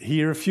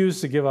 He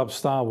refused to give up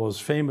Star Wars,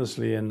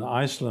 famously in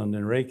Iceland,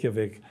 in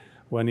Reykjavik,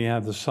 when he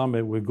had the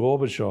summit with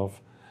Gorbachev.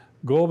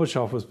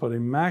 Gorbachev was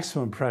putting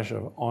maximum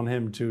pressure on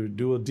him to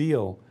do a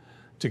deal,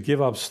 to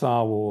give up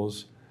Star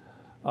Wars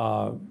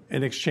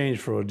in exchange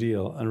for a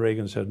deal, and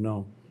Reagan said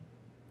no.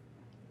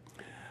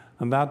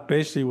 And that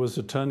basically was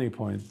the turning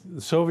point.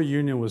 The Soviet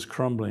Union was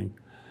crumbling.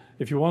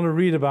 If you want to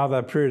read about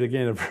that period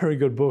again, a very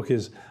good book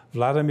is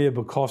Vladimir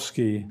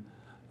Bukovsky,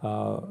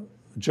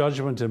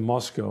 Judgment in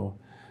Moscow.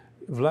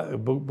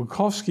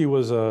 Bukovsky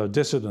was a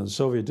dissident,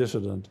 Soviet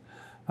dissident,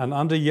 And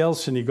under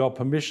Yeltsin, he got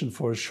permission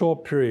for a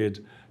short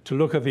period to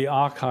look at the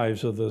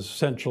archives of the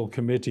Central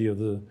Committee of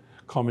the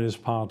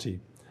Communist Party.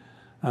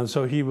 And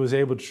so he was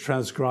able to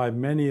transcribe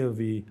many of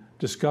the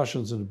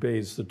discussions and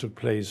debates that took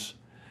place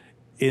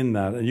in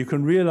that. And you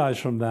can realize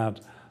from that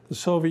the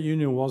Soviet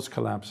Union was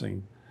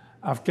collapsing.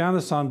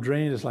 Afghanistan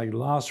drained its like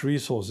last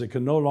resource. It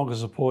could no longer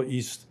support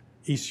East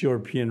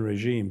European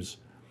regimes.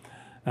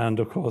 And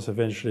of course,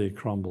 eventually it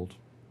crumbled.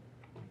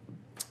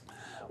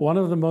 One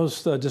of the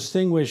most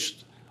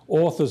distinguished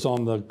authors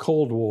on the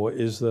Cold War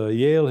is the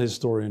Yale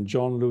historian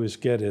John Lewis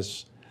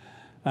Geddes.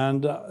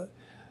 And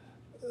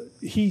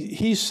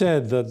he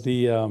said that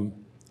the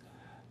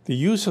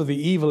use of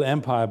the evil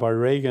empire by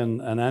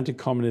Reagan and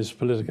anti-communist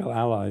political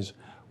allies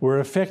were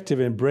effective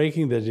in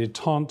breaking the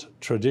détente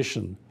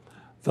tradition,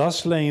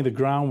 thus laying the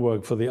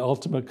groundwork for the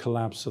ultimate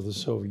collapse of the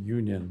Soviet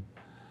Union.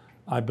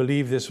 I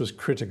believe this was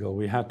critical.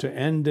 We had to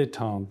end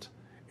détente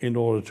in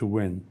order to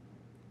win.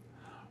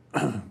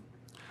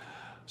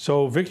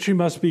 So victory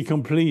must be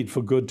complete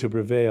for good to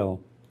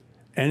prevail.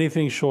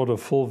 Anything short of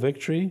full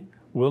victory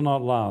will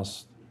not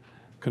last.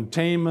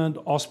 Containment,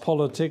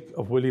 Ostpolitik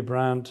of Willy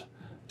Brandt,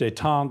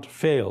 détente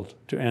failed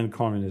to end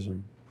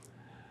communism.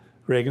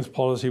 Reagan's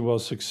policy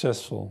was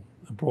successful.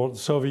 It brought the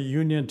Soviet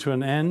Union to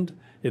an end.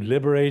 It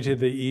liberated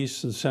the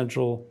East and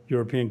Central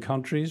European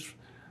countries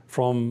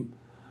from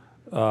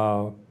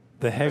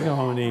the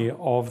hegemony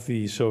of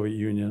the Soviet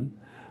Union,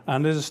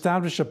 and it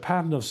established a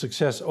pattern of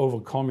success over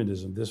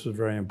communism. This was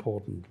very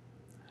important.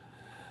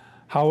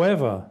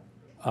 However,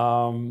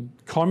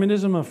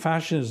 communism and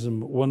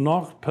fascism were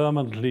not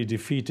permanently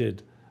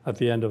defeated at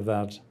the end of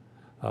that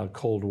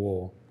Cold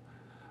War.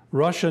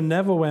 Russia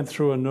never went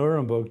through a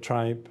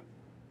Nuremberg-type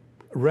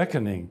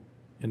reckoning.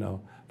 You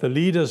know, the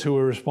leaders who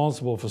were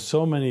responsible for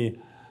so many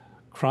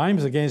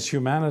crimes against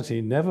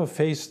humanity never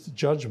faced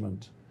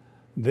judgment.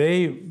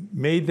 They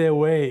made their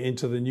way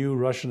into the new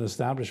Russian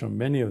establishment,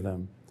 many of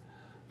them.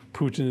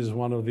 Putin is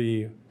one of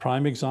the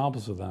prime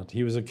examples of that.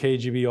 He was a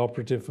KGB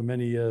operative for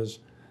many years,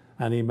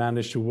 and he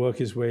managed to work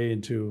his way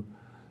into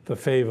the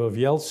favor of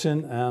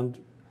Yeltsin and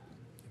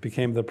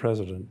became the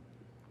president.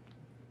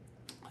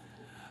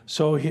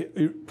 So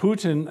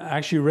Putin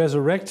actually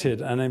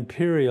resurrected an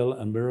imperial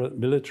and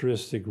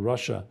militaristic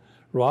Russia,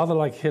 rather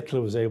like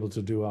Hitler was able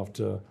to do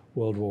after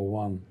World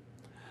War I.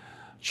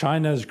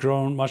 China has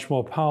grown much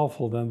more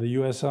powerful than the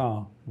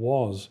USSR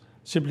was,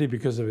 simply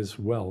because of its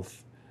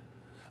wealth.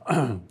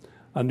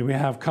 And we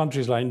have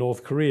countries like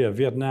North Korea,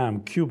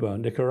 Vietnam, Cuba,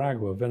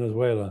 Nicaragua,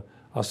 Venezuela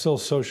are still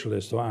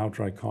socialist or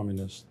outright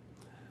communist.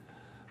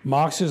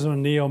 Marxism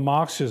and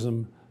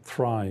neo-Marxism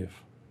thrive.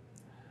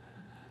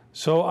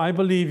 So I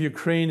believe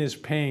Ukraine is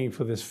paying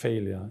for this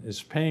failure.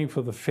 It's paying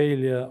for the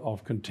failure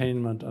of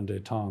containment and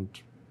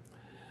détente.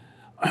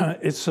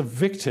 It's a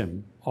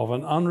victim of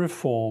an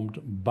unreformed,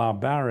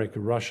 barbaric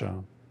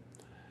Russia.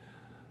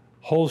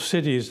 Whole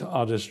cities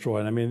are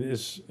destroyed. I mean,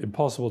 it's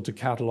impossible to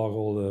catalog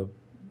all the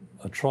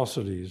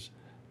atrocities.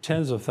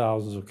 Tens of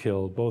thousands are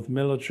killed, both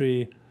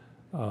military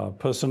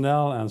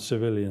personnel and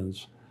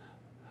civilians.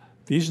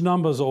 These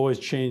numbers are always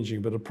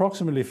changing, but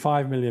approximately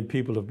 5 million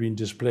people have been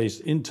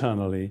displaced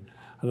internally,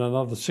 and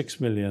another 6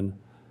 million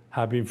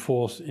have been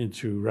forced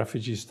into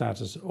refugee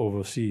status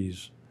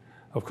overseas.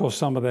 Of course,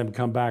 some of them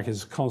come back.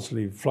 It's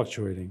constantly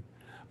fluctuating,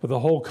 but the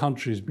whole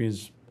country has been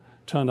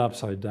turned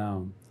upside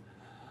down.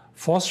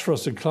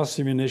 Phosphorus and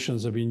cluster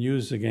munitions have been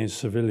used against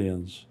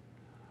civilians.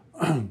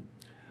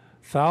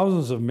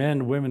 Thousands of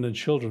men, women, and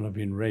children have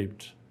been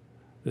raped.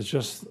 There's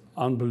just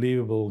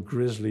unbelievable,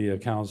 grisly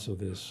accounts of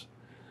this.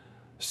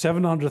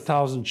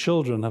 700,000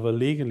 children have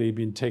illegally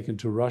been taken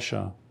to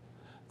Russia.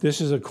 This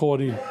is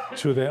according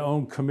to their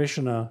own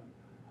commissioner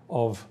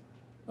of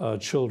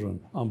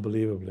children,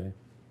 unbelievably.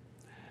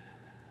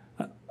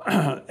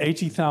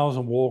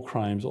 80,000 war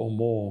crimes or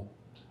more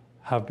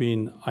have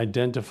been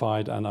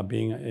identified and are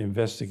being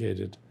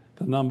investigated.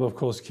 The number, of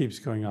course, keeps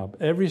going up.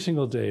 Every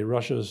single day,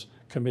 Russia's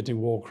committing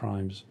war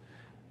crimes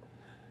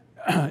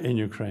in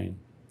Ukraine.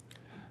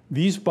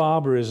 These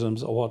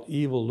barbarisms are what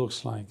evil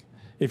looks like.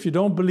 If you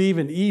don't believe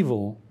in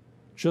evil,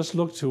 just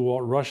look to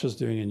what Russia's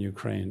doing in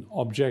Ukraine,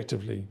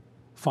 objectively.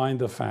 Find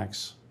the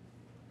facts.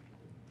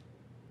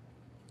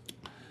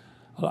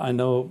 I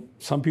know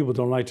some people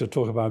don't like to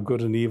talk about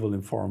good and evil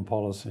in foreign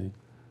policy,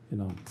 you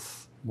know,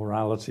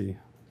 morality.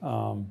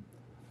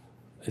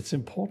 It's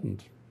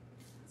important.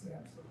 It's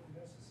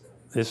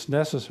absolutely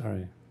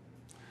necessary.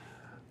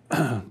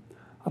 It's necessary.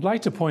 I'd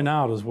like to point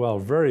out as well,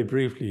 very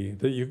briefly,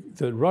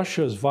 that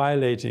Russia is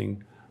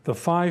violating the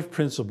 5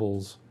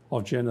 principles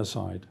of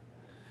genocide.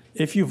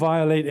 If you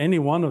violate any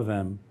one of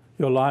them,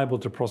 you're liable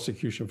to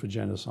prosecution for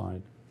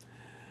genocide.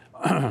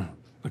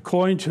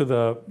 According to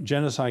the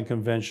Genocide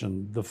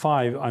Convention, the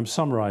 5, I'm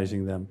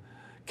summarizing them: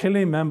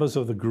 killing members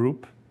of the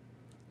group,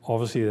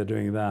 obviously they're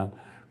doing that,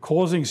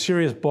 causing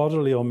serious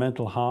bodily or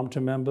mental harm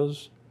to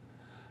members,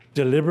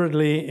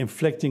 deliberately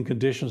inflicting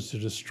conditions to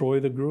destroy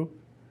the group,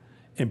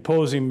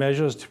 imposing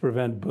measures to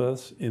prevent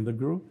births in the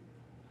group,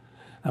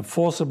 and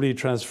forcibly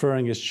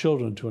transferring its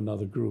children to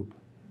another group.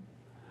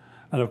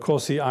 And of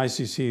course, the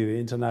ICC, the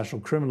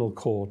International Criminal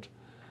Court,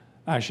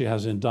 actually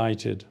has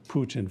indicted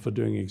Putin for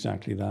doing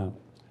exactly that,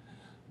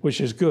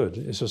 which is good.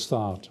 It's a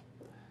start.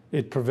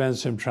 It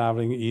prevents him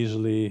traveling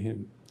easily.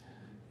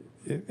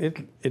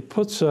 It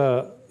puts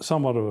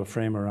somewhat of a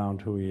frame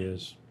around who he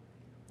is.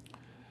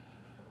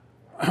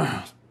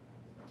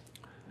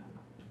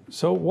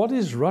 So what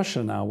is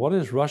Russia now? What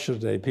is Russia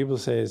today? People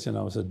say it's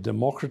a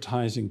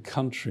democratizing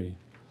country.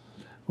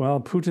 Well,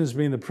 Putin's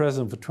been the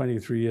president for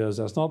 23 years.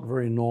 That's not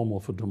very normal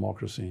for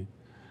democracy.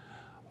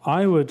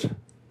 I would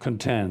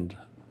contend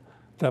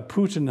that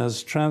Putin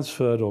has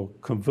transferred or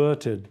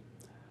converted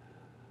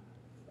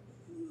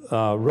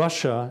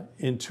Russia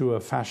into a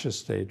fascist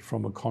state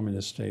from a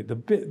communist state.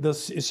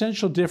 The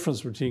essential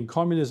difference between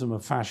communism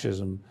and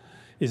fascism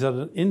is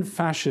that in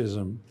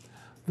fascism,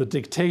 the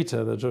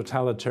dictator, the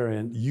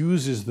totalitarian,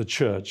 uses the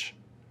church.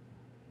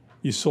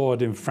 You saw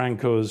it in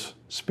Franco's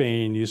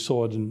Spain, you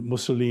saw it in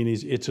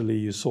Mussolini's Italy,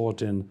 you saw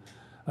it in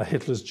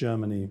Hitler's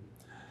Germany.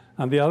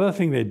 And the other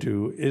thing they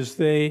do is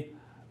they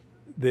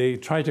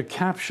try to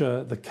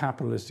capture the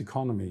capitalist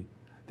economy.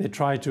 They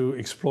try to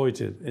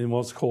exploit it in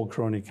what's called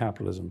crony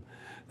capitalism.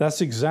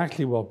 That's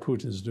exactly what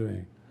Putin's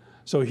doing.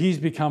 So he's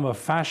become a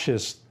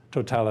fascist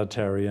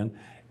totalitarian,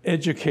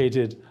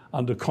 educated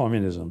under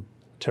communism.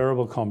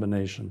 Terrible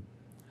combination.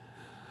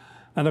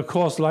 And of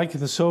course, like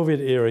the Soviet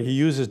era, he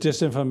uses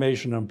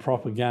disinformation and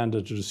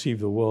propaganda to deceive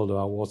the world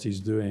about what he's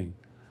doing.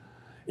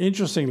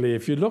 Interestingly,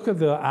 if you look at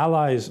the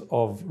allies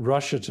of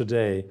Russia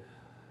today,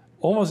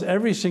 almost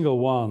every single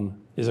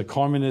one is a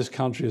communist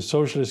country, a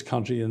socialist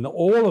country, and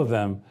all of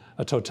them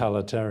are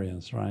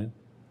totalitarians, right?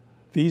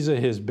 These are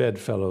his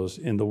bedfellows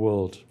in the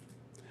world.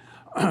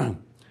 I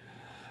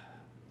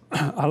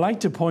like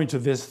to point to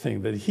this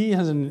thing, that he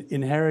has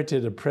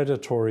inherited a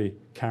predatory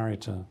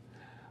character.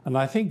 And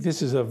I think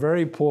this is a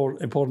very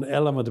important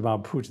element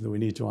about Putin that we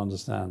need to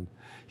understand.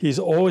 He's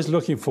always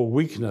looking for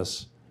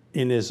weakness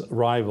in his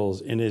rivals,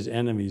 in his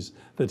enemies,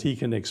 that he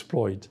can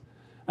exploit.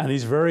 And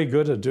he's very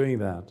good at doing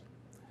that.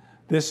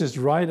 This is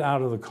right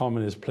out of the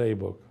communist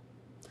playbook.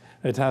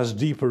 It has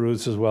deeper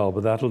roots as well,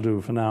 but that'll do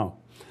for now.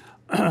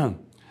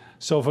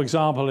 So, for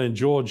example, in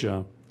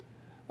Georgia,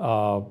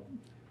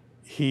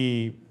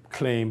 he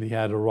claimed he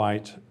had a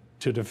right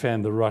to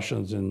defend the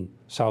Russians in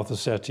South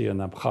Ossetia and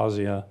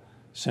Abkhazia,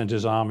 sent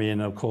his army in,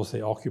 and of course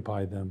they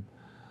occupied them.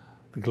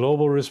 The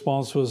global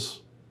response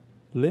was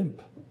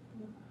limp.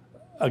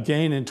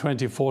 Again in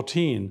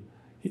 2014,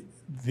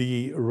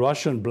 the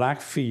Russian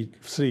Black Fleet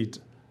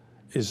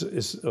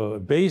is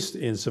based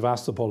in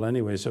Sevastopol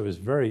anyway, so it's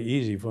very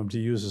easy for him to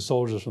use the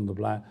soldiers from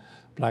the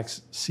Black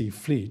Sea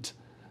Fleet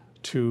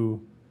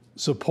to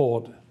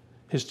support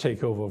his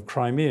takeover of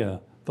Crimea,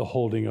 the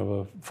holding of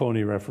a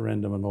phony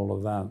referendum and all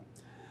of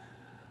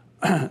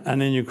that.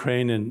 And in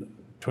Ukraine in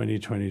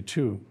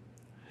 2022.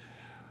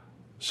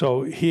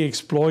 So he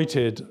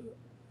exploited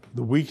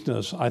the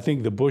weakness. I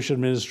think the Bush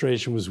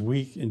administration was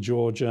weak in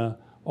Georgia.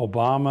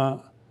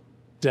 Obama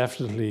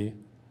definitely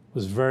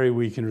was very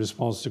weak in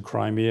response to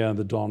Crimea and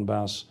the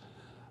Donbass.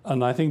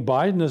 And I think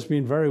Biden has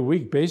been very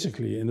weak,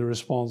 basically, in the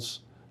response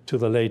to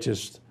the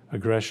latest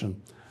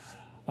aggression.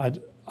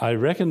 I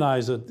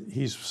recognize that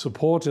he's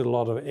supported a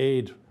lot of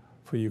aid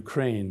for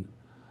Ukraine.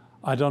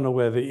 I don't know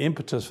where the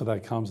impetus for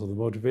that comes or the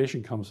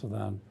motivation comes for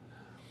that.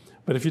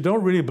 But if you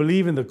don't really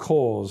believe in the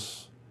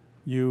cause,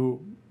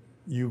 you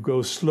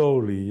go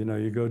slowly,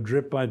 you go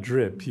drip by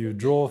drip, you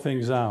draw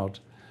things out.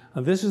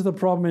 And this is the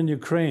problem in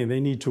Ukraine. They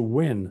need to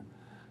win.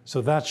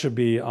 So that should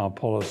be our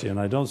policy, and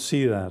I don't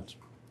see that.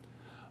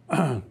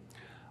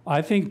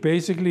 I think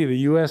basically the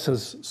US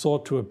has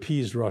sought to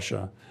appease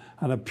Russia,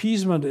 and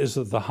appeasement is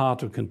at the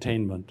heart of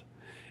containment.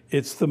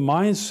 It's the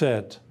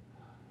mindset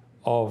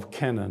of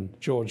Kennan,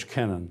 George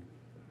Kennan.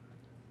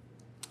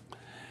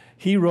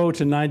 He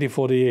wrote in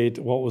 1948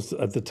 what was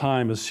at the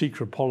time a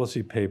secret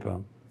policy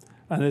paper,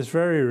 and it's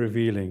very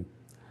revealing.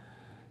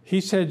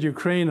 He said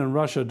Ukraine and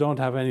Russia don't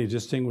have any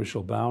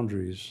distinguishable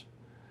boundaries.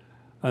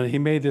 And he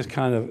made this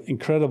kind of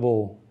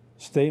incredible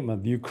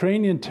statement. The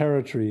Ukrainian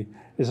territory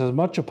is as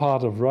much a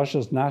part of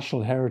Russia's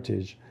national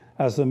heritage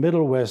as the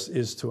Middle West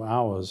is to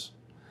ours.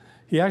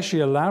 He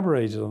actually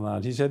elaborated on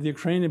that. He said the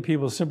Ukrainian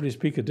people simply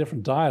speak a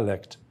different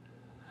dialect.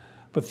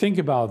 But think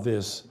about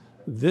this.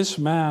 This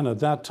man at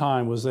that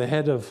time was the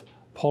head of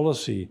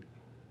policy.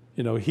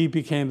 He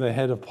became the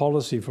head of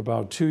policy for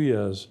about 2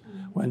 years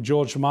when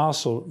George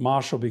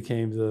Marshall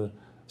became the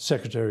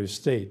Secretary of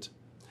State.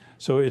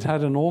 So it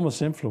had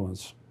enormous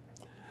influence.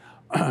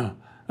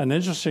 And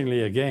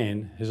interestingly,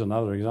 again, here's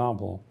another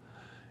example.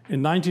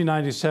 In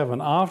 1997,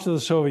 after the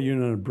Soviet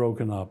Union had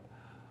broken up,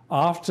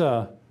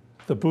 after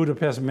the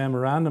Budapest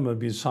Memorandum had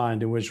been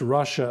signed, in which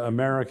Russia,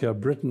 America,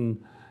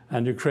 Britain,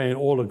 and Ukraine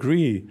all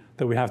agree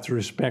that we have to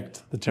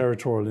respect the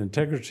territorial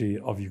integrity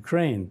of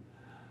Ukraine,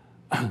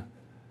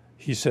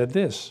 he said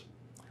this: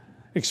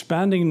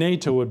 expanding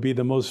NATO would be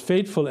the most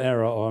fateful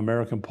era of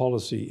American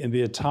policy in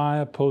the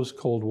entire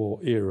post-Cold War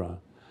era.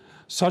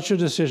 Such a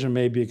decision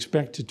may be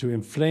expected to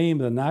inflame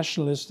the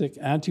nationalistic,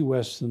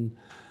 anti-Western,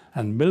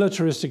 and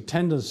militaristic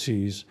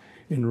tendencies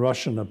in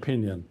Russian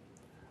opinion.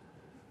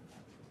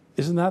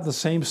 Isn't that the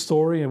same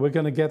story? And we're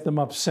going to get them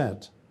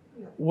upset.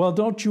 Well,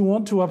 don't you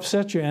want to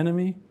upset your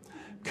enemy?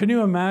 Can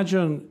you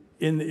imagine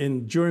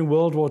during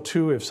World War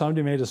II if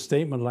somebody made a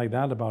statement like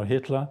that about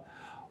Hitler?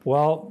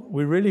 Well,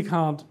 we really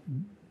can't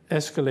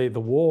escalate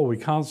the war. We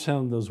can't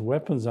send those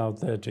weapons out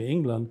there to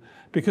England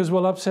because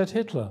we'll upset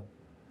Hitler.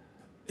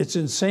 It's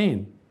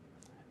insane.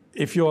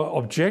 If your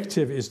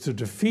objective is to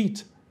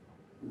defeat,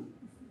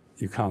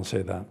 you can't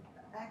say that.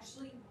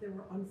 Actually, there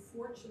were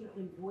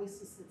unfortunately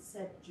voices that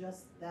said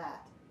just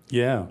that.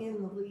 Yeah.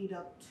 In the lead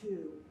up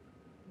to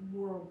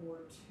World War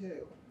II.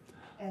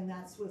 And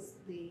that was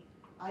the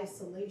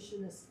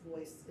isolationist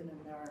voice in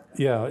America.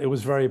 Yeah, it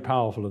was very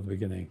powerful at the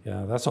beginning.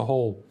 Yeah, that's a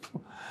whole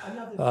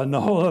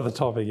other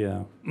topic,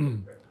 yeah.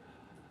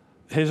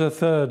 Here's a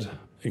third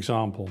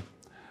example.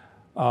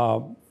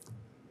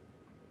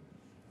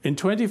 In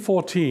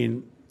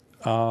 2014,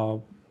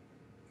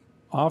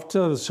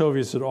 after the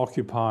Soviets had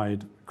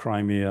occupied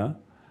Crimea,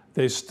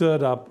 they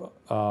stirred up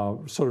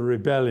sort of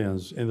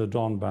rebellions in the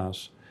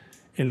Donbass,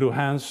 in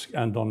Luhansk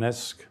and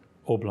Donetsk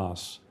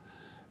oblasts.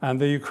 And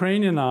the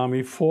Ukrainian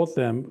army fought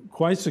them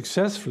quite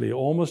successfully,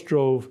 almost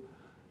drove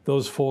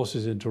those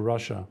forces into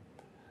Russia.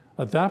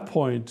 At that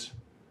point,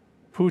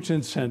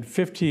 Putin sent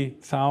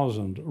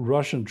 50,000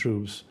 Russian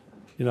troops,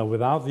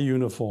 without the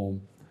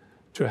uniform,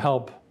 to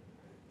help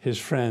his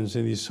friends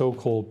in these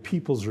so-called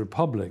People's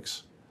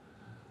Republics.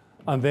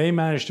 And they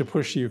managed to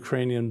push the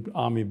Ukrainian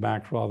army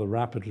back rather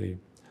rapidly.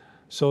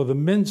 So the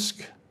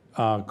Minsk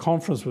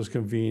conference was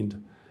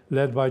convened,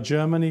 led by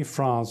Germany,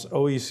 France,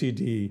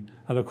 OECD,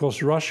 and of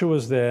course Russia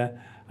was there,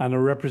 and a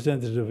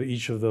representative of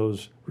each of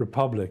those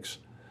republics,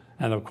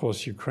 and of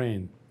course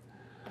Ukraine.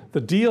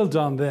 The deal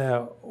done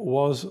there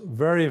was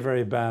very,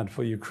 very bad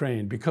for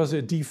Ukraine because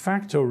it de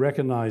facto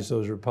recognized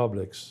those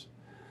republics.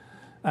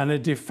 And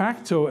it de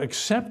facto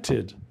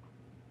accepted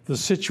the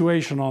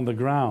situation on the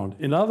ground.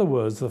 In other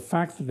words, the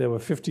fact that there were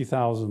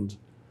 50,000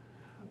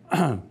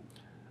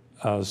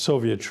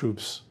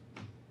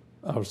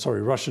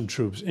 Russian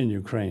troops in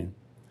Ukraine.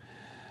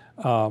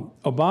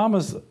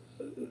 Obama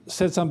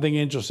said something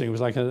interesting. It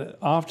was like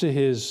after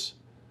his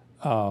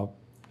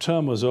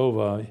term was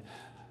over,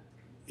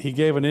 he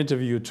gave an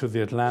interview to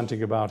The Atlantic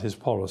about his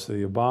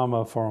policy, the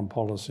Obama foreign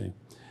policy.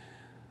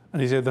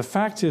 And he said, the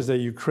fact is that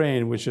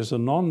Ukraine, which is a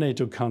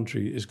non-NATO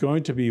country, is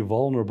going to be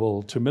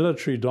vulnerable to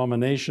military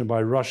domination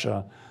by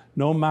Russia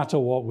no matter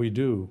what we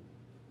do.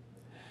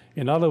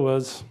 In other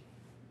words,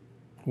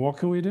 what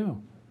can we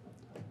do?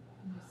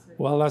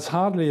 Well, that's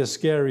hardly a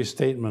scary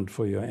statement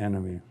for your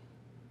enemy.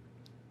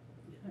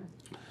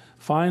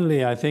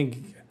 Finally, I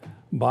think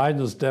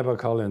Biden's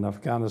debacle in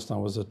Afghanistan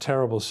was a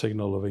terrible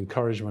signal of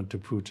encouragement to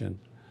Putin.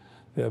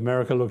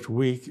 America looked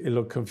weak, it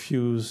looked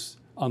confused,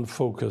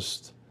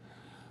 unfocused.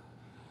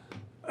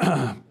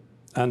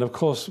 And of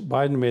course,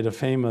 Biden made a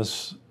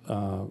famous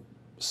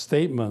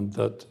statement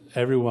that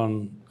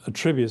everyone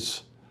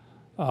contributes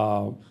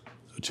to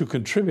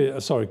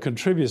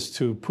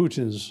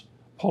Putin's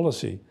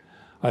policy.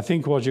 I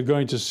think what you're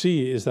going to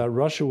see is that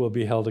Russia will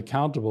be held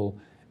accountable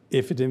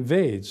if it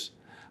invades.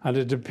 And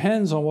it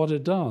depends on what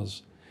it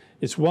does.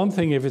 It's one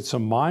thing if it's a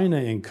minor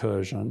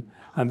incursion,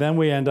 and then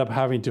we end up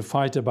having to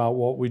fight about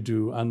what we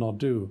do and not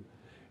do.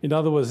 In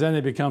other words, then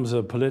it becomes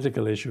a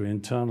political issue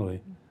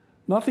internally.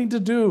 Nothing to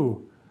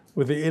do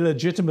with the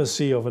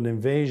illegitimacy of an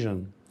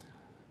invasion.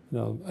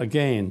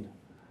 Again,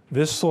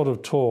 this sort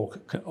of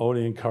talk can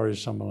only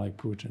encourage someone like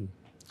Putin.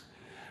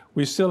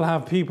 We still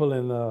have people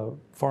in the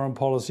foreign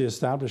policy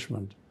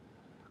establishment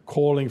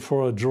calling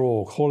for a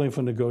draw, calling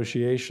for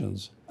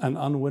negotiations, an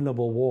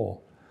unwinnable war.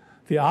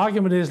 The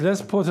argument is,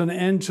 let's put an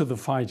end to the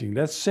fighting.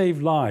 Let's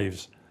save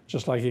lives,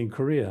 just like in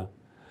Korea.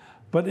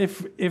 But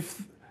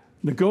if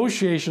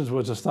negotiations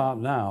were to start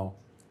now,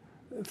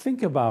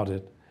 think about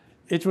it.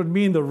 It would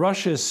mean that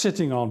Russia is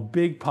sitting on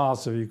big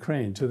parts of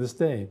Ukraine to this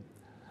day.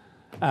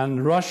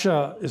 And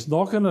Russia is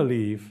not going to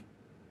leave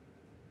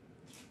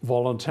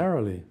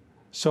voluntarily.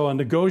 So a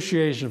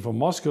negotiation from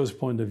Moscow's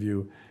point of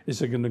view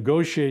is a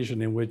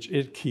negotiation in which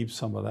it keeps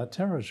some of that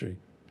territory.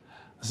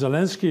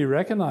 Zelensky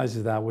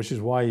recognizes that, which is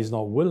why he's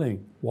not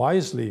willing,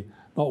 wisely,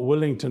 not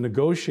willing to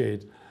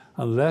negotiate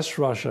unless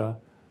Russia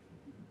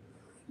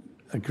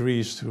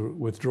agrees to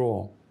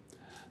withdraw.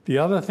 The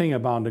other thing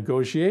about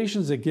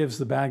negotiations, it gives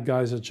the bad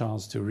guys a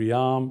chance to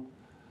rearm,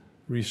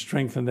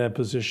 re-strengthen their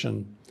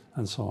position,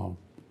 and so on.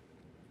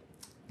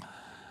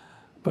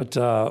 But,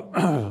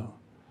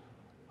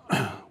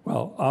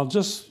 well, I'll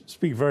just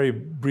speak very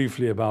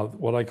briefly about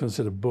what I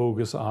consider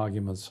bogus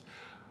arguments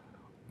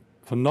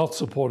for not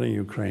supporting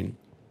Ukraine.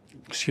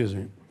 Excuse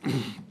me.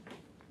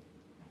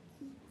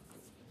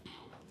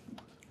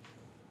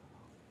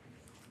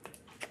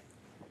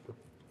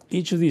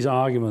 Each of these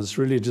arguments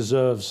really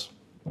deserves,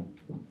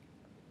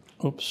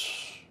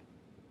 oops,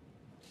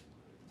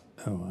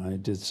 oh, I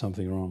did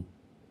something wrong.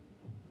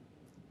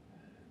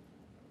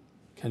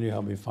 Can you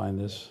help me find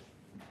this?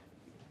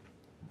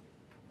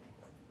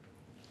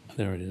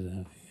 There it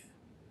is.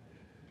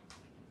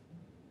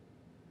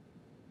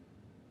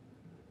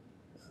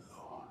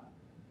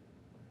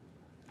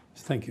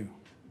 Thank you.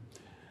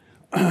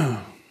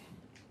 I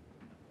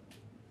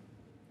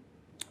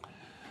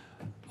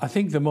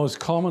think the most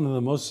common and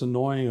the most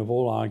annoying of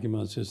all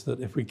arguments is that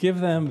if we give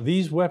them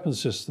these weapon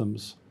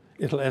systems,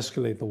 it'll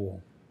escalate the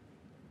war.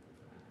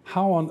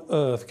 How on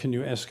earth can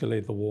you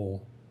escalate the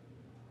war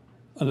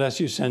unless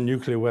you send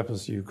nuclear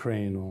weapons to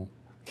Ukraine or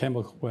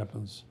chemical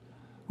weapons?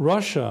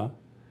 Russia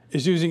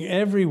is using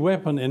every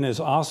weapon in its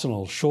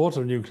arsenal, short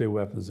of nuclear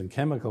weapons and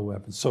chemical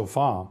weapons so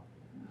far,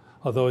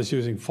 although it's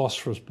using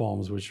phosphorus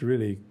bombs, which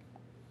really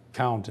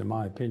count, in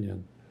my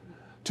opinion,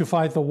 to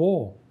fight the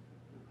war.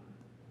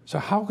 So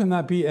how can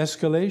that be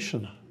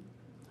escalation?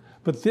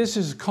 But this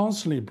is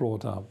constantly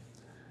brought up.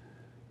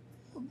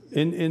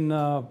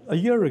 A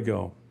year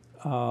ago,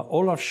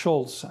 Olaf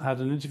Scholz had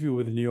an interview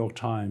with the New York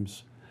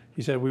Times.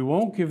 He said, we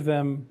won't give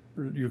them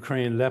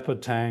Ukraine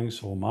Leopard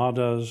tanks or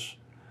Mardas,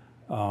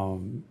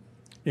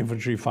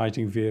 infantry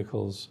fighting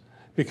vehicles,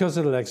 because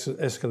it'll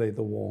escalate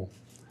the war.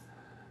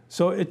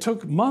 So it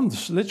took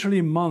months,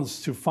 literally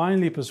months, to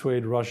finally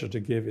persuade Russia to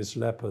give its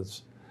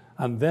Leopards.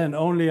 And then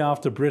only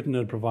after Britain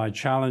had provided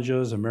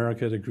Challengers,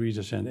 America had agreed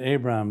to send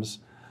Abrams.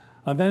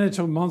 And then it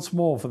took months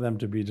more for them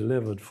to be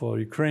delivered, for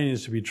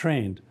Ukrainians to be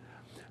trained.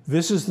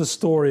 This is the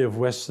story of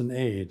Western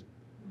aid.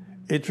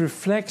 It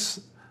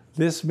reflects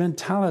this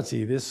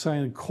mentality, this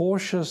kind of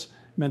cautious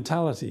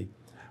mentality.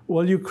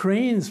 Well,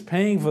 Ukraine's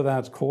paying for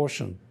that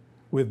caution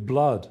with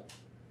blood.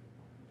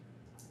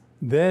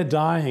 They're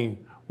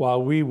dying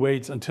while we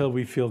wait until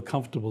we feel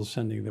comfortable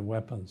sending them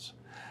weapons.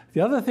 The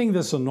other thing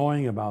that's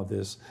annoying about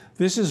this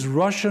is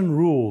Russia's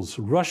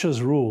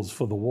rules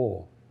for the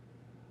war.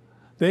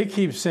 They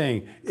keep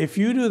saying, if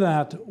you do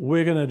that,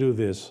 we're going to do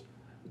this.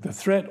 The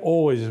threat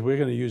always is we're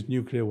going to use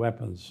nuclear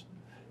weapons.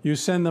 You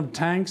send them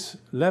tanks,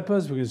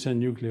 Leopards, we can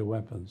send nuclear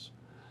weapons.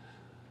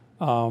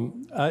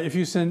 If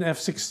you send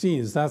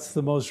F-16s, that's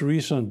the most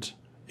recent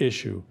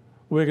issue.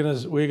 We're going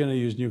to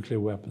use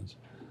nuclear weapons.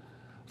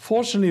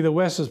 Fortunately, the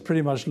West has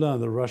pretty much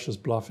learned that Russia's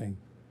bluffing.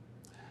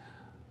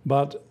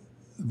 But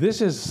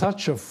this is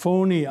such a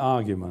phony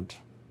argument.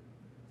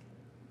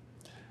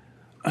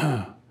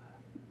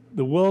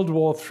 The World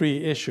War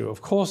III issue,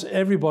 of course,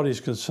 everybody's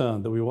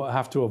concerned that we will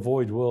have to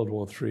avoid World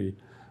War III.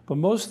 But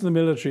most of the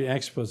military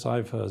experts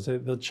I've heard say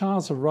the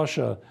chance of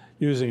Russia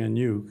using a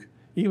nuke,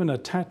 even a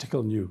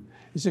tactical nuke,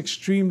 is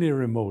extremely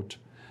remote.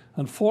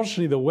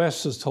 Unfortunately, the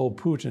West has told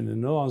Putin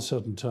in no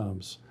uncertain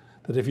terms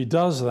that if he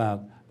does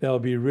that, there will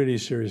be really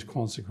serious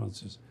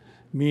consequences,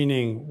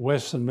 meaning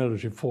Western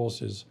military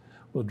forces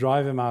will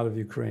drive him out of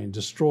Ukraine,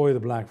 destroy the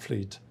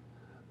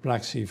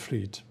Black Sea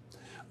Fleet.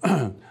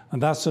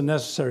 And that's a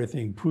necessary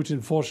thing.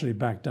 Putin fortunately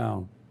backed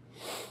down.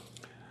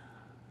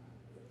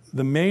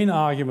 The main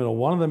argument, or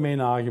one of the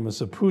main arguments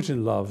that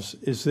Putin loves,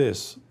 is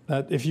this,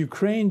 that if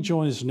Ukraine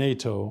joins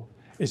NATO,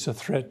 it's a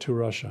threat to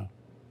Russia.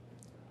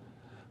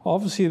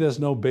 Obviously, there's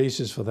no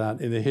basis for that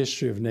in the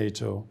history of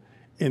NATO,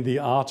 in the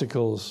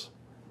articles,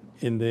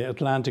 in the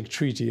Atlantic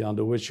Treaty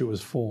under which it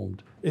was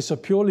formed. It's a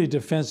purely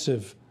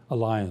defensive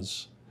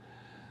alliance.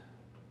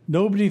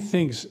 Nobody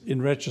thinks,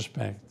 in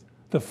retrospect,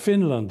 that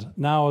Finland,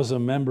 now as a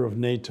member of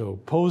NATO,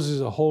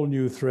 poses a whole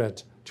new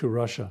threat to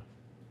Russia.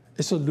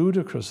 It's a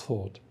ludicrous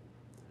thought.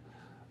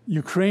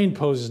 Ukraine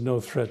poses no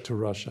threat to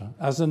Russia,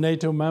 as a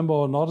NATO member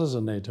or not as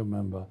a NATO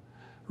member.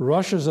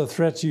 Russia's a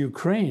threat to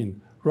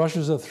Ukraine.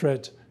 Russia's a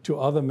threat to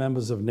other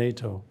members of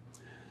NATO.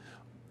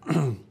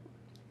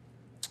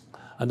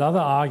 Another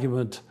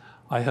argument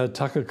I heard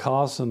Tucker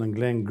Carlson and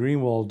Glenn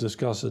Greenwald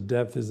discuss at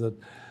depth is that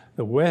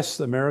the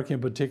West, America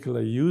in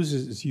particular,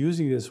 is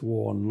using this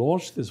war and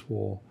launched this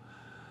war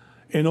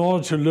in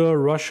order to lure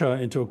Russia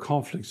into a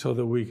conflict so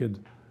that we could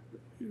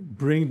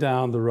bring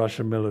down the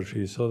Russian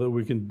military, so that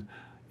we can,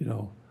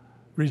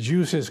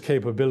 reduce its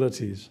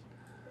capabilities.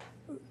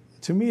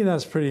 To me,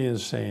 that's pretty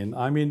insane.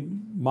 I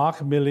mean, Mark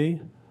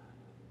Milley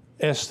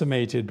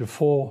estimated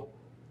before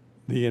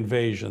the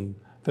invasion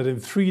that in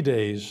 3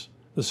 days,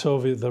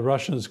 the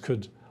Russians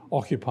could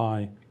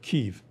occupy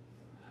Kyiv.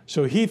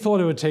 So he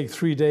thought it would take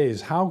 3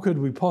 days. How could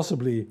we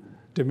possibly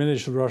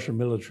diminish the Russian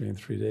military in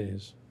 3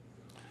 days?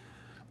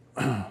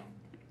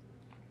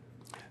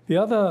 The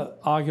other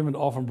argument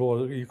often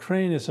brought,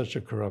 Ukraine is such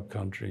a corrupt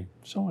country,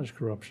 so much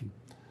corruption.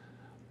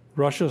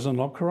 Russia's a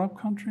not corrupt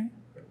country?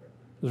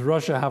 Does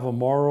Russia have a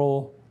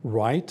moral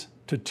right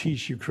to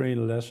teach Ukraine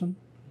a lesson?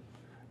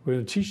 We're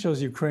going to teach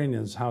those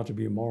Ukrainians how to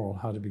be moral,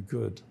 how to be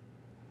good.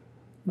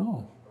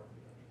 No.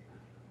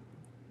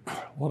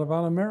 What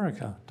about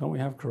America? Don't we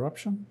have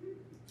corruption?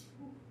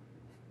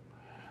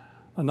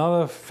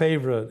 Another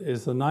favorite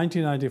is the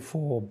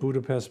 1994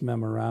 Budapest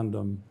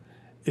Memorandum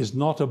is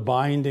not a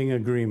binding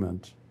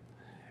agreement.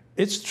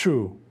 It's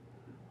true,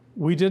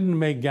 we didn't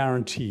make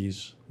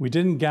guarantees. We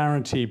didn't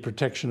guarantee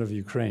protection of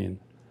Ukraine.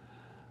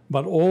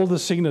 But all the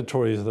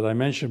signatories that I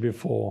mentioned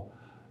before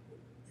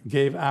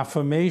gave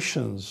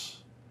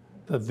affirmations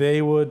that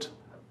they would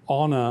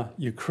honor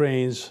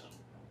Ukraine's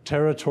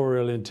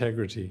territorial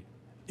integrity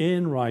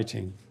in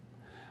writing.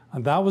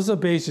 And that was the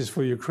basis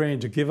for Ukraine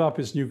to give up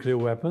its nuclear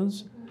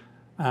weapons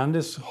and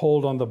its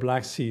hold on the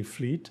Black Sea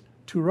Fleet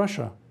to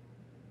Russia.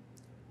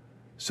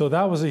 So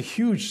that was a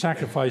huge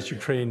sacrifice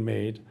Ukraine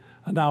made.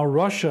 And now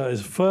Russia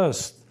is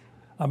first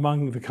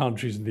among the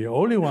countries, and the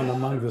only one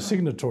among the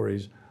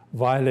signatories,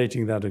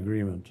 violating that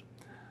agreement.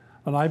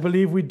 And I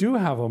believe we do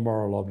have a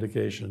moral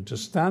obligation to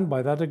stand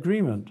by that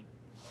agreement.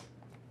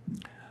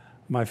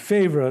 My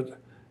favorite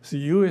is the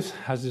US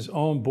has its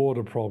own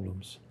border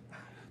problems.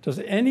 Does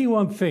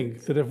anyone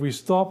think that if we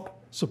stop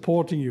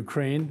supporting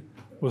Ukraine,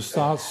 we'll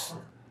start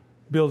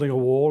building a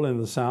wall in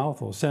the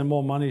south or send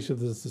more money to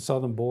the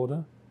southern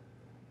border?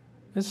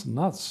 It's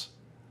nuts.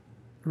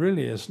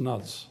 Really, it's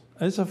nuts.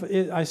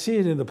 I see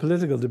it in the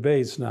political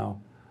debates now.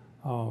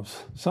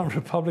 Some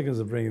Republicans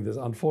are bringing this,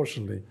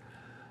 unfortunately.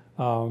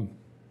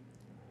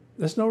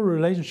 There's no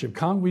relationship.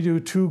 Can't we do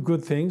two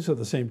good things at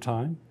the same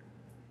time?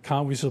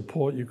 Can't we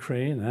support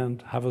Ukraine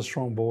and have a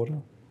strong border?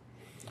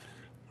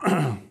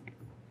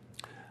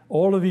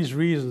 All of these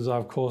reasons are,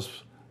 of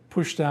course,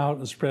 pushed out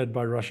and spread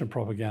by Russian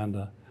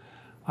propaganda.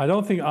 I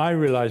don't think I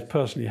realized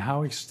personally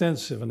how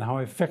extensive and how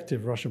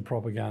effective Russian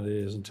propaganda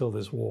is until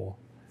this war.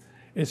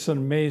 It's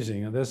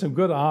amazing, and there's some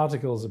good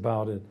articles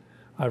about it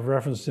I've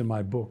referenced in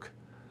my book.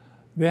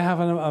 They have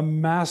a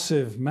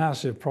massive,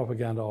 massive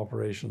propaganda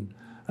operation,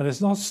 and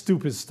it's not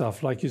stupid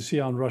stuff like you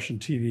see on Russian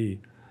TV.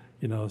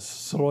 You know,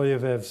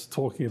 Solovyev's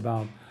talking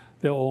about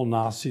they're all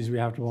Nazis, we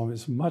have to bomb.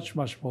 It's much,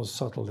 much more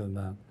subtle than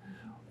that.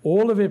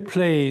 All of it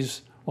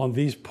plays on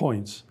these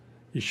points.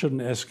 You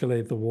shouldn't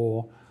escalate the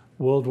war.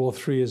 World War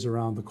III is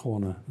around the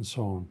corner, and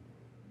so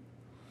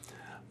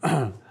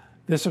on.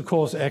 This, of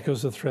course,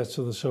 echoes the threats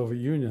of the Soviet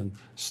Union.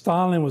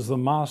 Stalin was the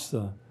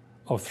master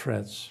of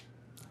threats.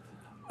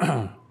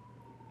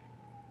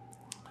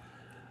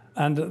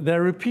 And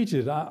they're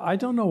repeated. I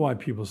don't know why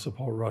people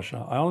support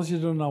Russia. I honestly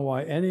don't know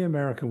why any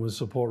American would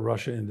support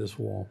Russia in this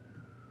war.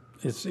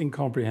 It's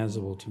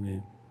incomprehensible to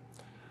me.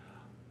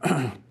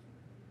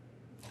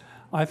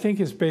 I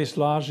think it's based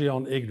largely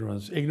on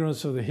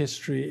ignorance of the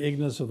history,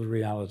 ignorance of the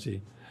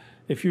reality.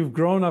 If you've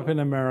grown up in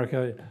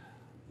America,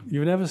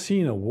 you've never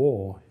seen a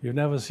war. You've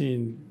never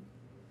seen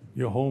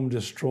your home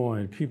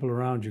destroyed, people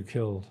around you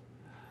killed.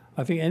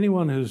 I think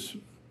anyone who's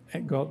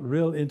got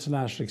real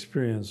international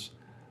experience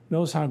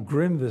knows how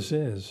grim this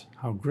is,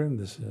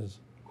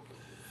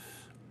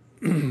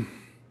 And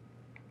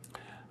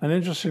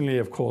interestingly,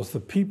 of course, the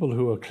people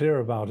who are clear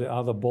about it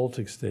are the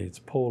Baltic states,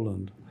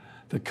 Poland,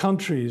 the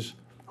countries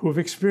who have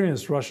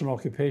experienced Russian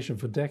occupation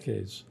for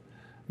decades.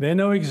 They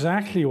know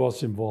exactly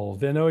what's involved.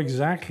 They know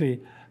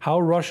exactly how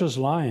Russia's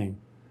lying.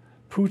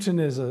 Putin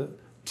is a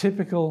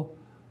typical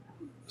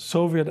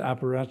Soviet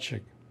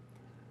apparatchik.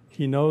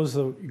 He knows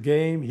the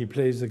game, he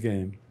plays the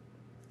game.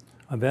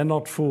 And they're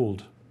not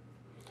fooled.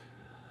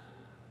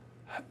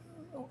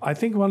 I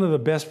think one of the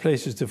best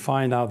places to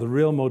find out the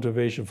real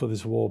motivation for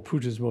this war,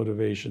 Putin's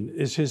motivation,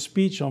 is his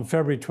speech on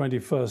February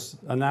 21st,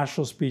 a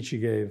national speech he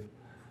gave,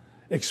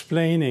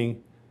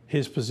 explaining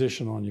his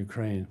position on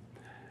Ukraine.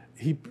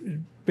 He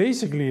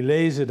basically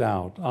lays it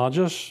out. I'll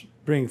just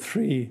bring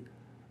three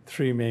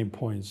main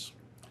points.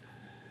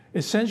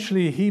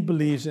 Essentially, he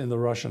believes in the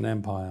Russian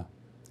Empire,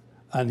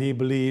 and he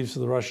believes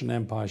the Russian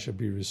Empire should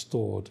be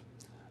restored,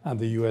 and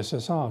the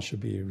USSR should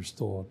be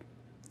restored.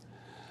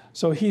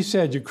 So he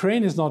said,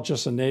 Ukraine is not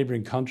just a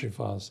neighboring country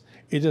for us.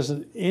 It is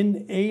an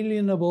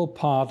inalienable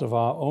part of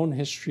our own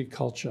history,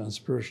 culture, and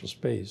spiritual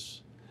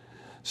space.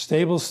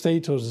 Stable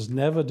statehood is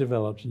never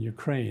developed in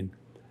Ukraine.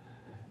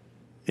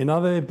 In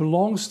other words, it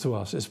belongs to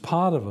us, it's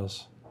part of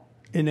us,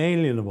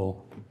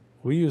 inalienable.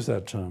 We use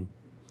that term.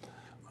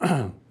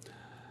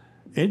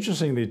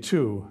 Interestingly,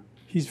 too,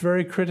 he's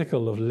very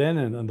critical of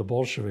Lenin and the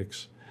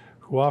Bolsheviks,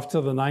 who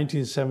after the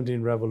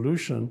 1917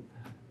 revolution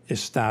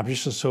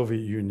established the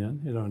Soviet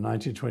Union, in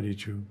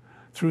 1922,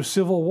 through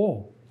civil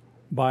war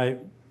by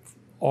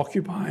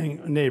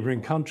occupying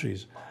neighboring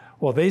countries.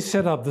 Well, they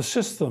set up the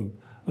system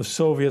of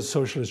Soviet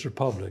socialist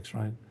republics,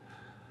 right?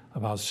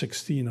 About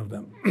 16 of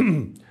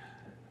them.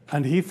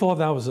 And he thought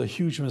that was a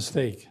huge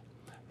mistake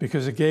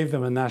because it gave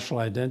them a national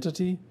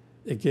identity.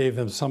 It gave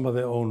them some of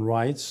their own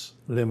rights,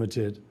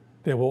 limited.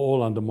 They were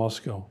all under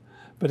Moscow.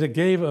 But it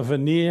gave a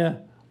veneer,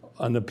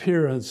 an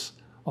appearance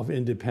of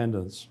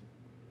independence.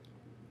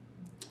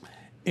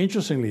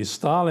 Interestingly,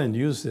 Stalin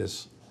used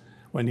this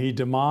when he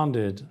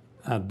demanded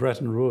at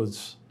Bretton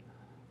Woods,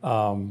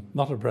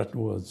 not at Bretton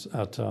Woods,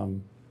 at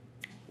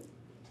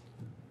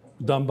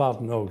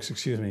Dumbarton Oaks,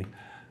 excuse me,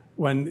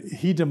 when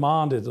he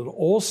demanded that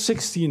all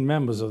 16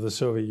 members of the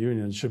Soviet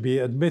Union should be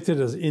admitted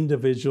as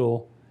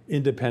individual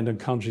independent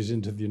countries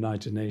into the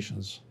United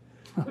Nations.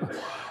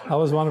 That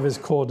was one of his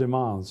core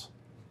demands.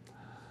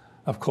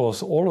 Of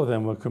course, all of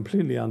them were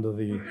completely under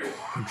the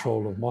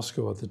control of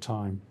Moscow at the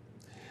time.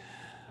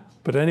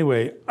 But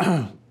anyway,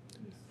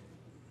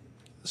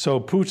 so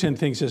Putin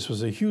thinks this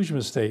was a huge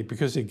mistake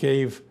because it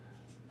gave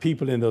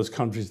people in those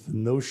countries the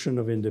notion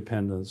of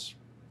independence.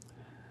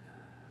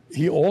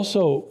 He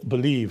also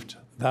believed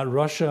that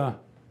Russia,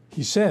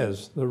 he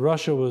says, that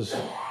Russia was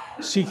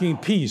seeking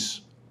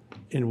peace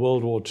in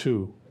World War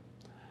II.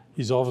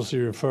 He's obviously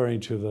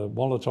referring to the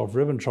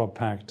Molotov-Ribbentrop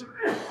Pact,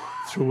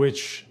 through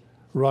which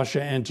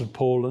Russia entered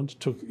Poland,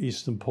 took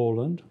eastern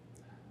Poland,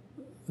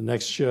 The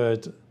next year,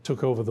 it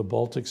took over the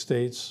Baltic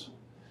states.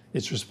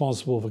 It's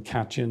responsible for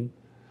Katyn,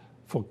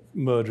 for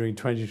murdering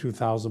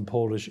 22,000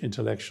 Polish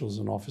intellectuals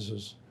and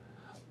officers.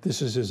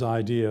 This is his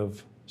idea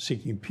of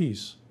seeking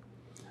peace.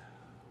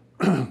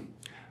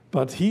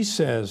 But he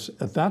says,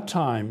 at that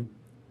time,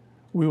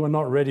 we were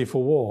not ready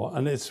for war.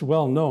 And it's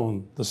well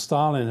known that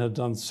Stalin had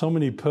done so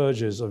many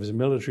purges of his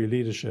military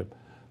leadership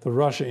that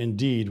Russia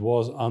indeed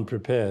was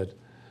unprepared.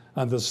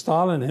 And that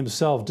Stalin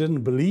himself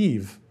didn't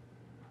believe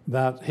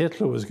that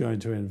Hitler was going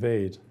to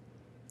invade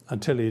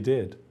until he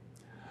did.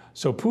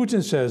 So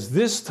Putin says,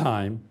 this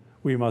time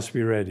we must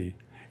be ready.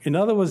 In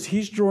other words,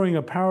 he's drawing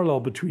a parallel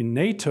between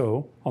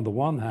NATO on the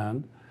one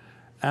hand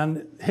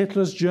and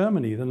Hitler's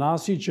Germany, the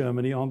Nazi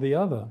Germany, on the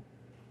other.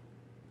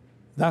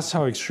 That's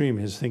how extreme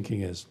his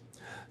thinking is.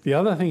 The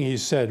other thing he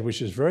said,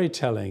 which is very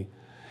telling,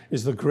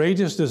 is the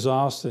greatest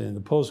disaster in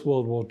the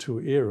post-World War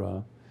II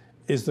era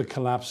is the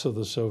collapse of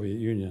the Soviet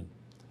Union.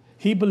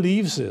 He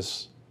believes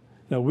this.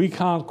 Now, we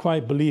can't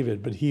quite believe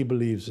it, but he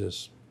believes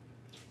this.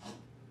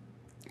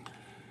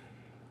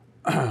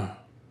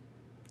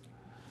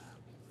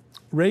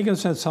 Reagan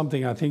said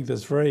something I think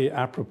that's very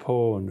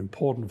apropos and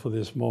important for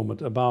this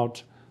moment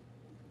about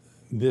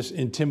this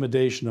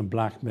intimidation and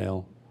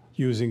blackmail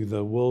using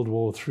the World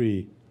War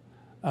III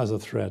as a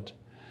threat.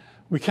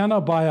 We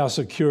cannot buy our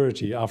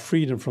security, our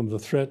freedom from the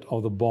threat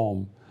of the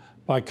bomb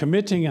by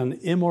committing an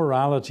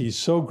immorality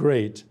so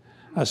great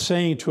as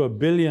saying to 1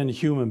 billion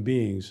human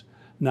beings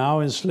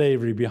now in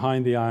slavery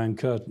behind the Iron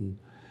Curtain,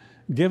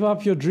 give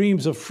up your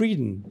dreams of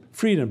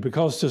freedom,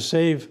 because to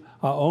save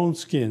our own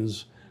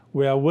skins,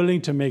 we are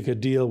willing to make a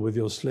deal with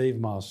your slave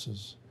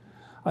masters.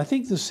 I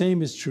think the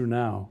same is true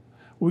now.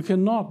 We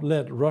cannot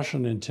let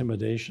Russian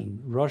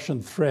intimidation,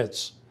 Russian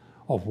threats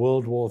of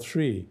World War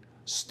III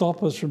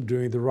stop us from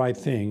doing the right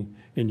thing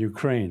in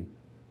Ukraine.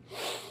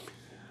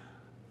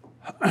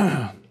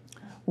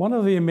 One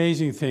of the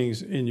amazing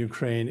things in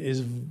Ukraine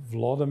is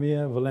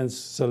Vladimir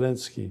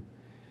Zelensky.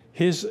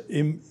 His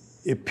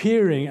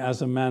appearing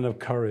as a man of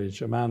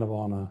courage, a man of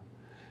honor.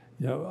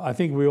 You know, I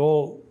think we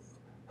all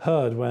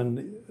heard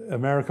when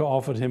America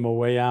offered him a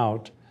way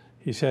out,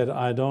 he said,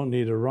 I don't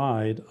need a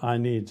ride, I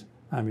need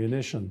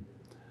ammunition.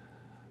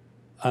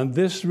 And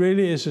this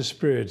really is his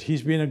spirit.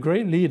 He's been a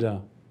great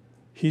leader.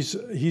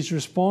 He's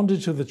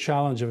responded to the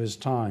challenge of his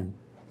time.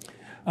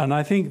 And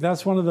I think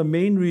that's one of the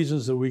main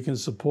reasons that we can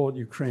support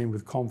Ukraine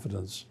with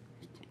confidence.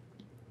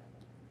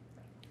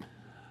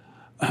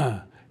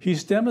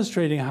 He's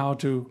demonstrating how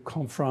to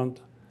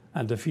confront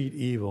and defeat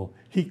evil.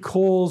 He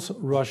calls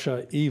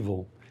Russia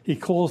evil. He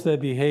calls their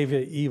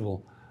behavior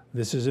evil.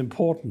 This is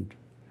important.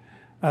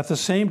 At the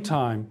same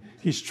time,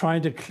 he's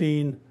trying to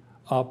clean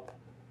up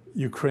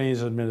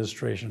Ukraine's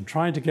administration,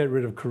 trying to get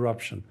rid of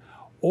corruption.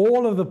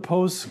 All of the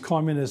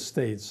post-communist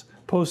states,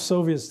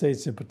 post-Soviet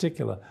states in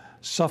particular,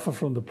 suffer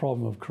from the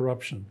problem of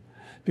corruption.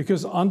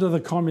 Because under the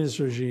communist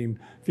regime,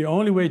 the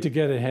only way to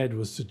get ahead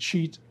was to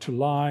cheat, to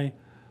lie,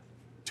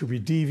 to be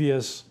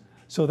devious.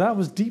 So that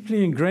was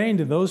deeply ingrained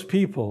in those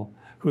people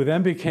who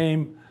then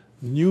became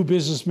the new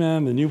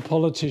businessmen, the new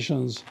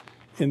politicians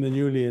in the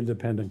newly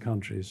independent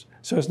countries.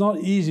 So it's not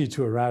easy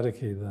to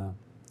eradicate that.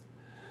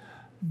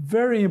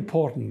 Very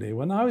importantly,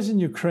 when I was in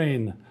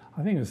Ukraine,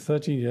 I think it was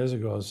 13 years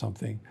ago or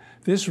something,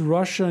 this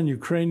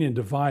Russian-Ukrainian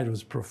divide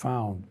was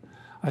profound.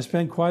 I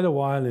spent quite a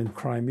while in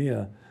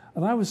Crimea,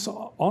 and I was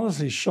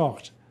honestly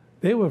shocked.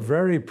 They were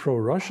very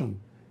pro-Russian.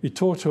 You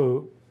talk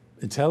to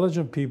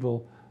intelligent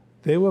people,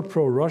 they were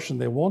pro-Russian.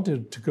 They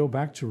wanted to go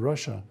back to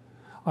Russia.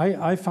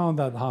 I found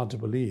that hard to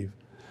believe.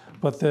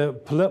 But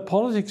the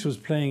politics was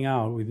playing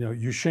out. You know,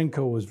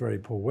 Yushchenko was very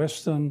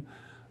pro-Western,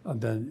 and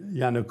then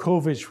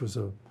Yanukovych was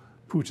a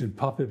Putin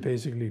puppet,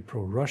 basically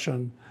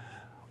pro-Russian.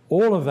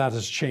 All of that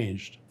has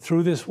changed.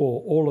 Through this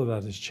war, all of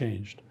that has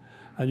changed.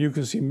 And you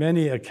can see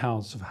many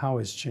accounts of how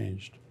it's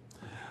changed.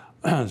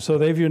 So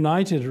they've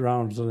united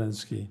around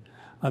Zelensky.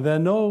 And there are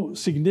no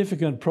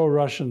significant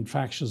pro-Russian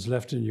factions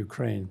left in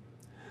Ukraine.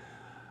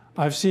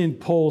 I've seen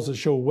polls that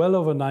show well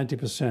over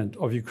 90%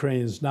 of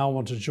Ukrainians now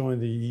want to join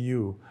the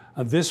EU.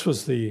 And this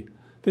was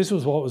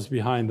what was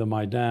behind the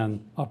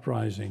Maidan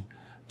uprising.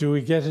 Do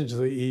we get into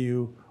the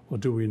EU or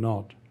do we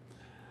not?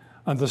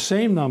 And the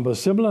same number,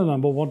 similar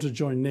number, want to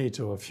join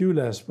NATO, a few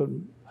less, but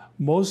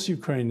most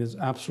Ukrainians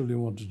absolutely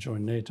want to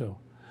join NATO.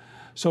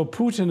 So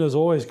Putin has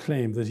always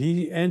claimed that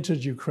he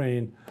entered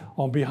Ukraine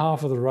on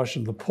behalf of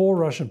the poor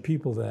Russian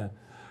people there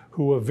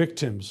who were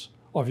victims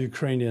of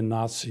Ukrainian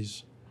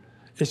Nazis.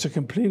 It's a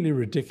completely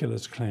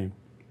ridiculous claim.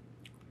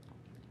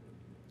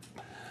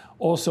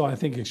 Also, I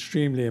think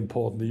extremely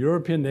important, the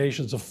European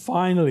nations have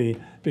finally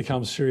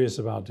become serious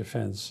about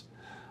defense.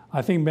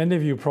 I think many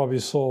of you probably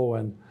saw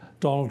when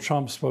Donald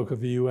Trump spoke of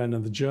the UN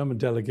and the German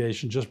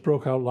delegation just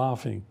broke out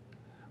laughing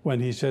when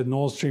he said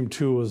Nord Stream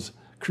 2 was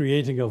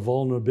creating a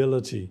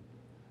vulnerability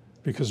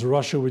because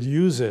Russia would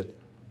use it,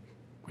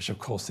 which of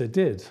course they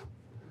did.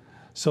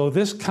 So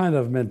this kind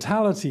of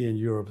mentality in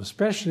Europe,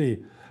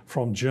 especially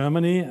from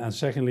Germany and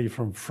secondly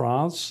from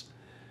France,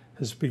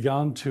 has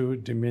begun to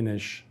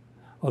diminish,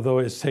 although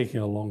it's taking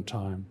a long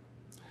time.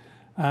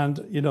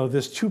 And, you know,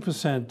 this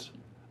 2%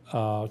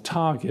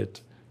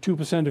 target,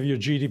 2% of your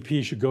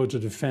GDP should go to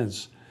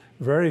defense.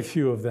 Very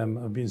few of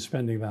them have been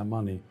spending that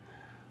money.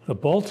 The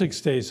Baltic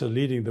states are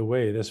leading the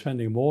way. They're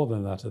spending more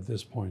than that at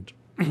this point.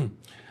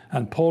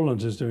 And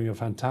Poland is doing a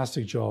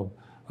fantastic job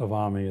of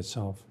arming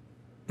itself.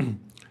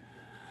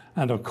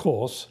 And of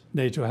course,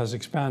 NATO has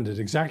expanded,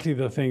 exactly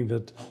the thing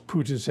that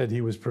Putin said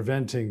he was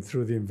preventing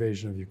through the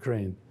invasion of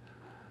Ukraine.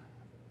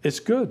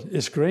 It's good,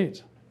 it's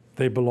great.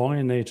 They belong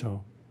in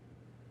NATO.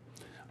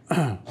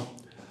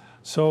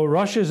 So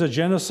Russia is a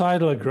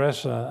genocidal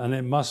aggressor and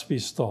it must be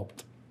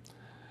stopped.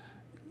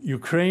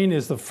 Ukraine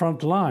is the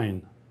front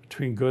line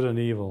between good and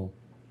evil.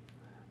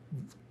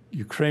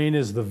 Ukraine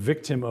is the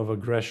victim of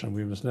aggression.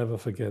 We must never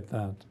forget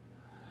that.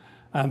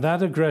 And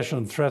that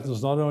aggression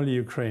threatens not only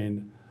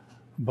Ukraine,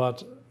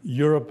 but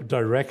Europe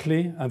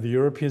directly, and the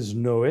Europeans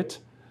know it,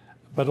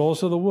 but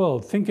also the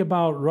world. Think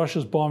about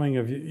Russia's bombing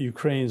of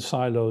Ukraine's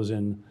silos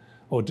in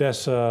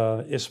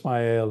Odessa,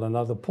 Ismail, and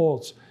other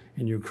ports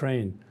in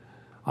Ukraine.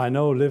 I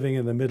know, living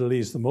in the Middle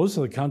East, most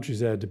of the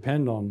countries there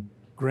depend on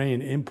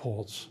grain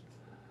imports,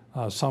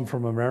 some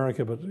from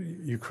America, but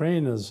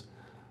Ukraine has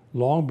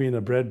long been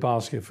a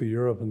breadbasket for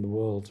Europe and the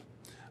world.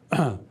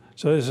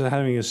 So this is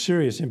having a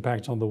serious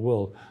impact on the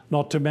world,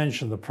 not to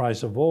mention the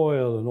price of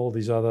oil and all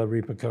these other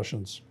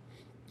repercussions.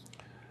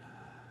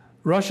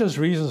 Russia's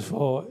reasons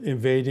for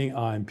invading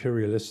are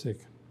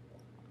imperialistic.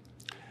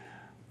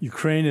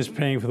 Ukraine is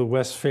paying for the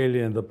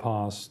Westphalia in the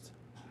past.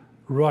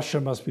 Russia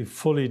must be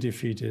fully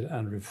defeated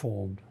and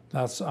reformed.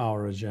 That's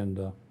our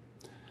agenda.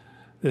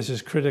 This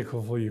is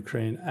critical for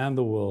Ukraine and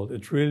the world.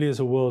 It really is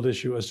a world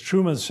issue. As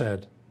Truman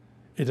said,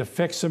 it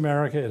affects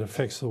America, it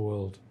affects the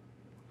world.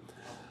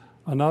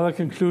 Another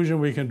conclusion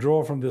we can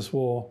draw from this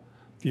war,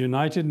 the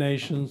United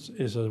Nations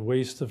is a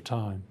waste of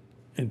time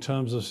in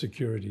terms of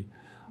security.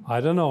 I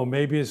don't know,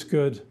 maybe it's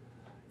good,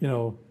 you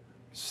know,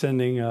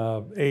 sending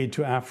aid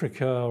to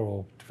Africa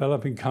or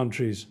developing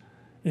countries.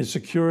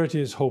 Insecurity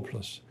is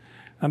hopeless.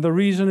 And the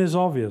reason is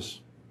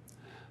obvious.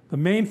 The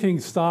main thing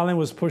Stalin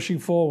was pushing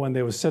for when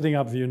they were setting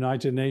up the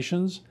United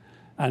Nations,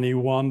 and he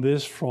won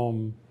this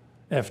from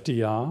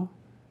FDR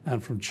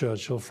and from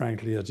Churchill,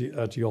 frankly,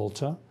 at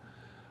Yalta,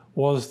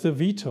 was the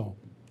veto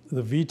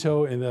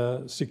in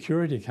the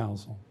Security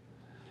Council.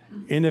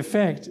 In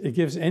effect, it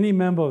gives any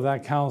member of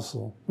that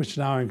council, which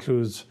now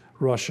includes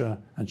Russia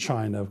and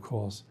China, of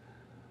course,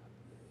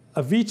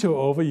 a veto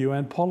over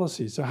UN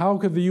policy. So how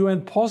could the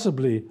UN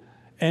possibly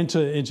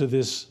enter into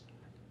this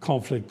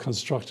conflict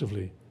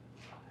constructively?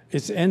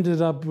 It's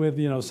ended up with,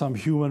 you know, some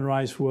human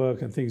rights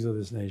work and things of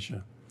this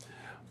nature.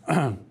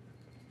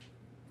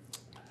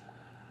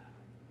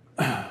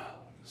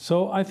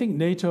 So I think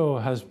NATO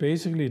has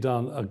basically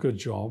done a good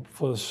job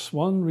for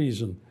one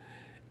reason.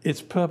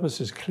 Its purpose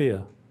is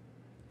clear.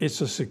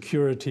 It's a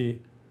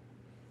security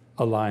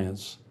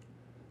alliance.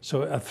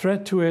 So a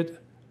threat to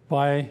it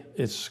by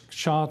its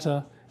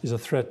charter is a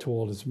threat to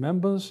all its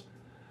members.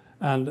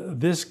 And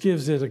this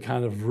gives it a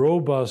kind of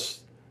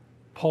robust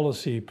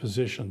policy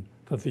position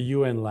that the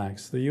UN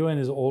lacks. The UN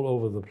is all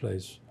over the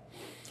place.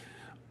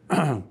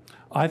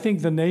 I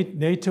think the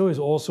NATO is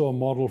also a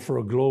model for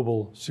a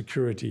global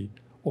security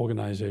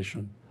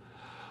organization.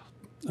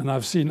 And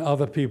I've seen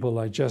other people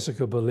like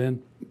Jessica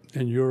Berlin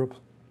in Europe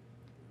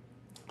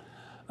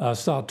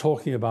start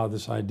talking about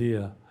this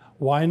idea.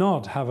 Why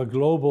not have a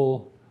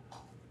global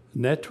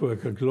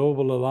network, a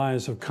global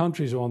alliance of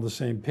countries who are on the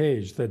same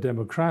page? They're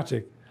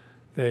democratic,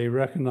 they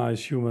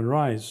recognize human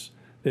rights,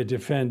 they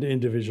defend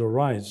individual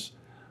rights.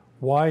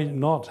 Why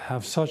not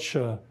have such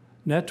a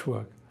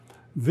network?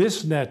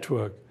 This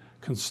network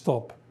can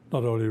stop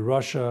not only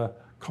Russia,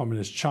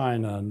 Communist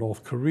China,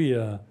 North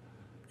Korea,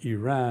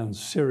 Iran,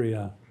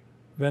 Syria,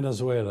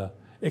 Venezuela.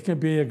 It can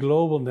be a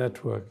global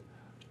network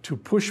to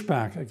push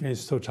back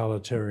against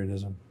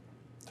totalitarianism.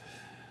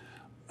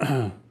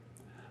 And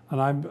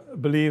I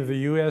believe the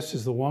US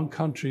is the one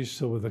country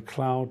still with the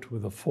clout,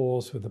 with the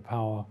force, with the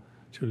power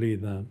to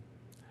lead that.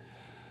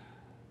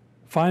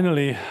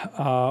 Finally,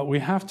 we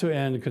have to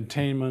end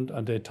containment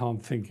and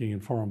détente thinking in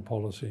foreign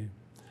policy.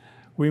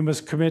 We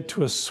must commit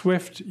to a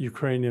swift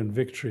Ukrainian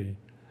victory.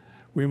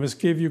 We must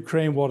give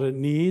Ukraine what it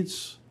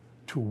needs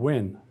to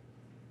win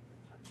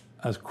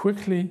as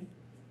quickly,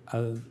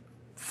 as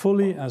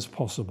fully as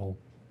possible.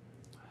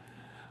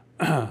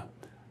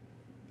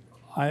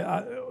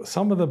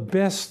 Some of the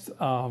best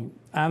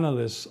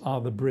analysts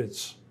are the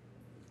Brits.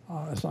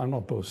 I'm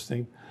not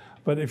boasting,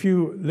 but if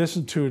you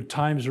listen to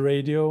Times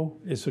Radio,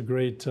 it's a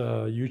great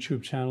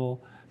YouTube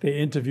channel. They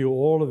interview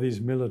all of these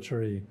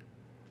military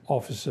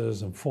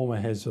officers and former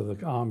heads of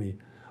the army.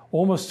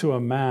 Almost to a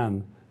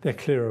man, they're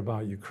clear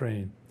about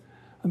Ukraine.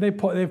 And they've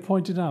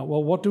pointed out,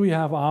 well, what do we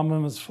have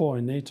armaments for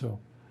in NATO?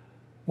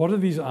 What are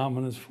these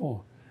armaments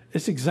for?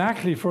 It's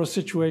exactly for a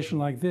situation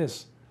like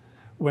this,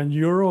 when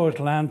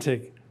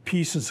Euro-Atlantic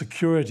peace and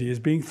security is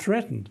being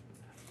threatened.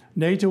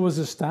 NATO was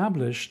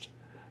established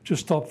to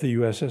stop the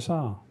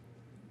USSR.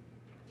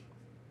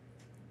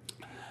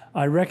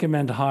 I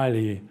recommend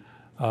highly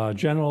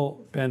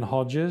General Ben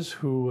Hodges,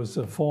 who was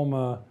the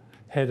former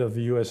head of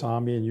the US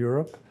Army in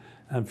Europe,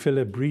 and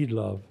Philip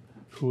Breedlove,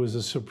 who was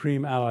the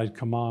Supreme Allied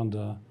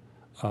Commander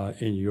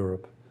in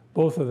Europe.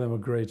 Both of them are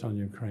great on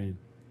Ukraine.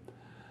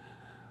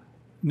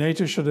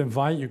 NATO should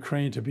invite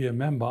Ukraine to be a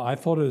member. I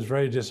thought it was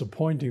very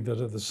disappointing that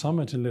at the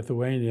summit in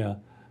Lithuania,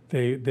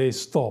 they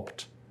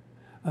stopped.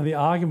 And the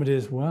argument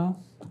is,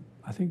 well,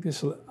 I think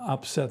this will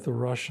upset the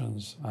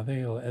Russians. I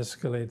think it'll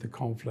escalate the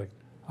conflict.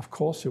 Of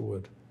course it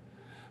would.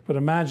 But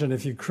imagine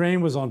if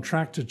Ukraine was on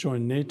track to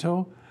join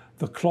NATO,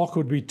 the clock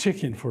would be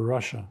ticking for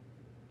Russia,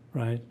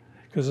 right?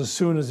 Because as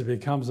soon as it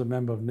becomes a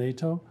member of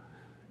NATO,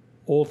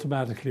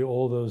 automatically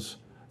all those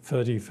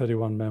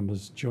 31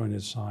 members join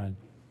its side.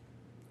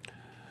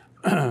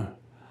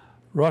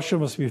 Russia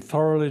must be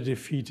thoroughly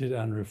defeated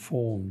and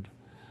reformed,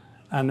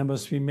 and it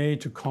must be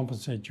made to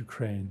compensate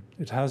Ukraine.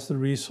 It has the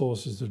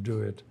resources to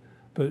do it,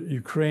 but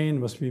Ukraine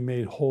must be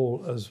made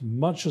whole as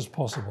much as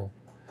possible.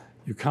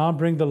 You can't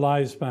bring the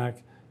lives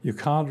back, you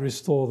can't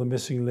restore the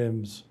missing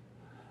limbs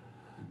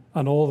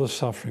and all the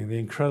suffering, the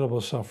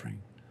incredible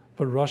suffering,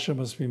 but Russia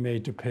must be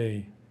made to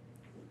pay.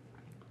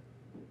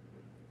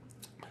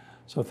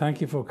 So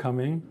thank you for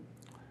coming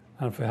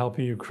and for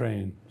helping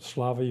Ukraine.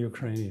 Slava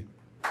Ukraini.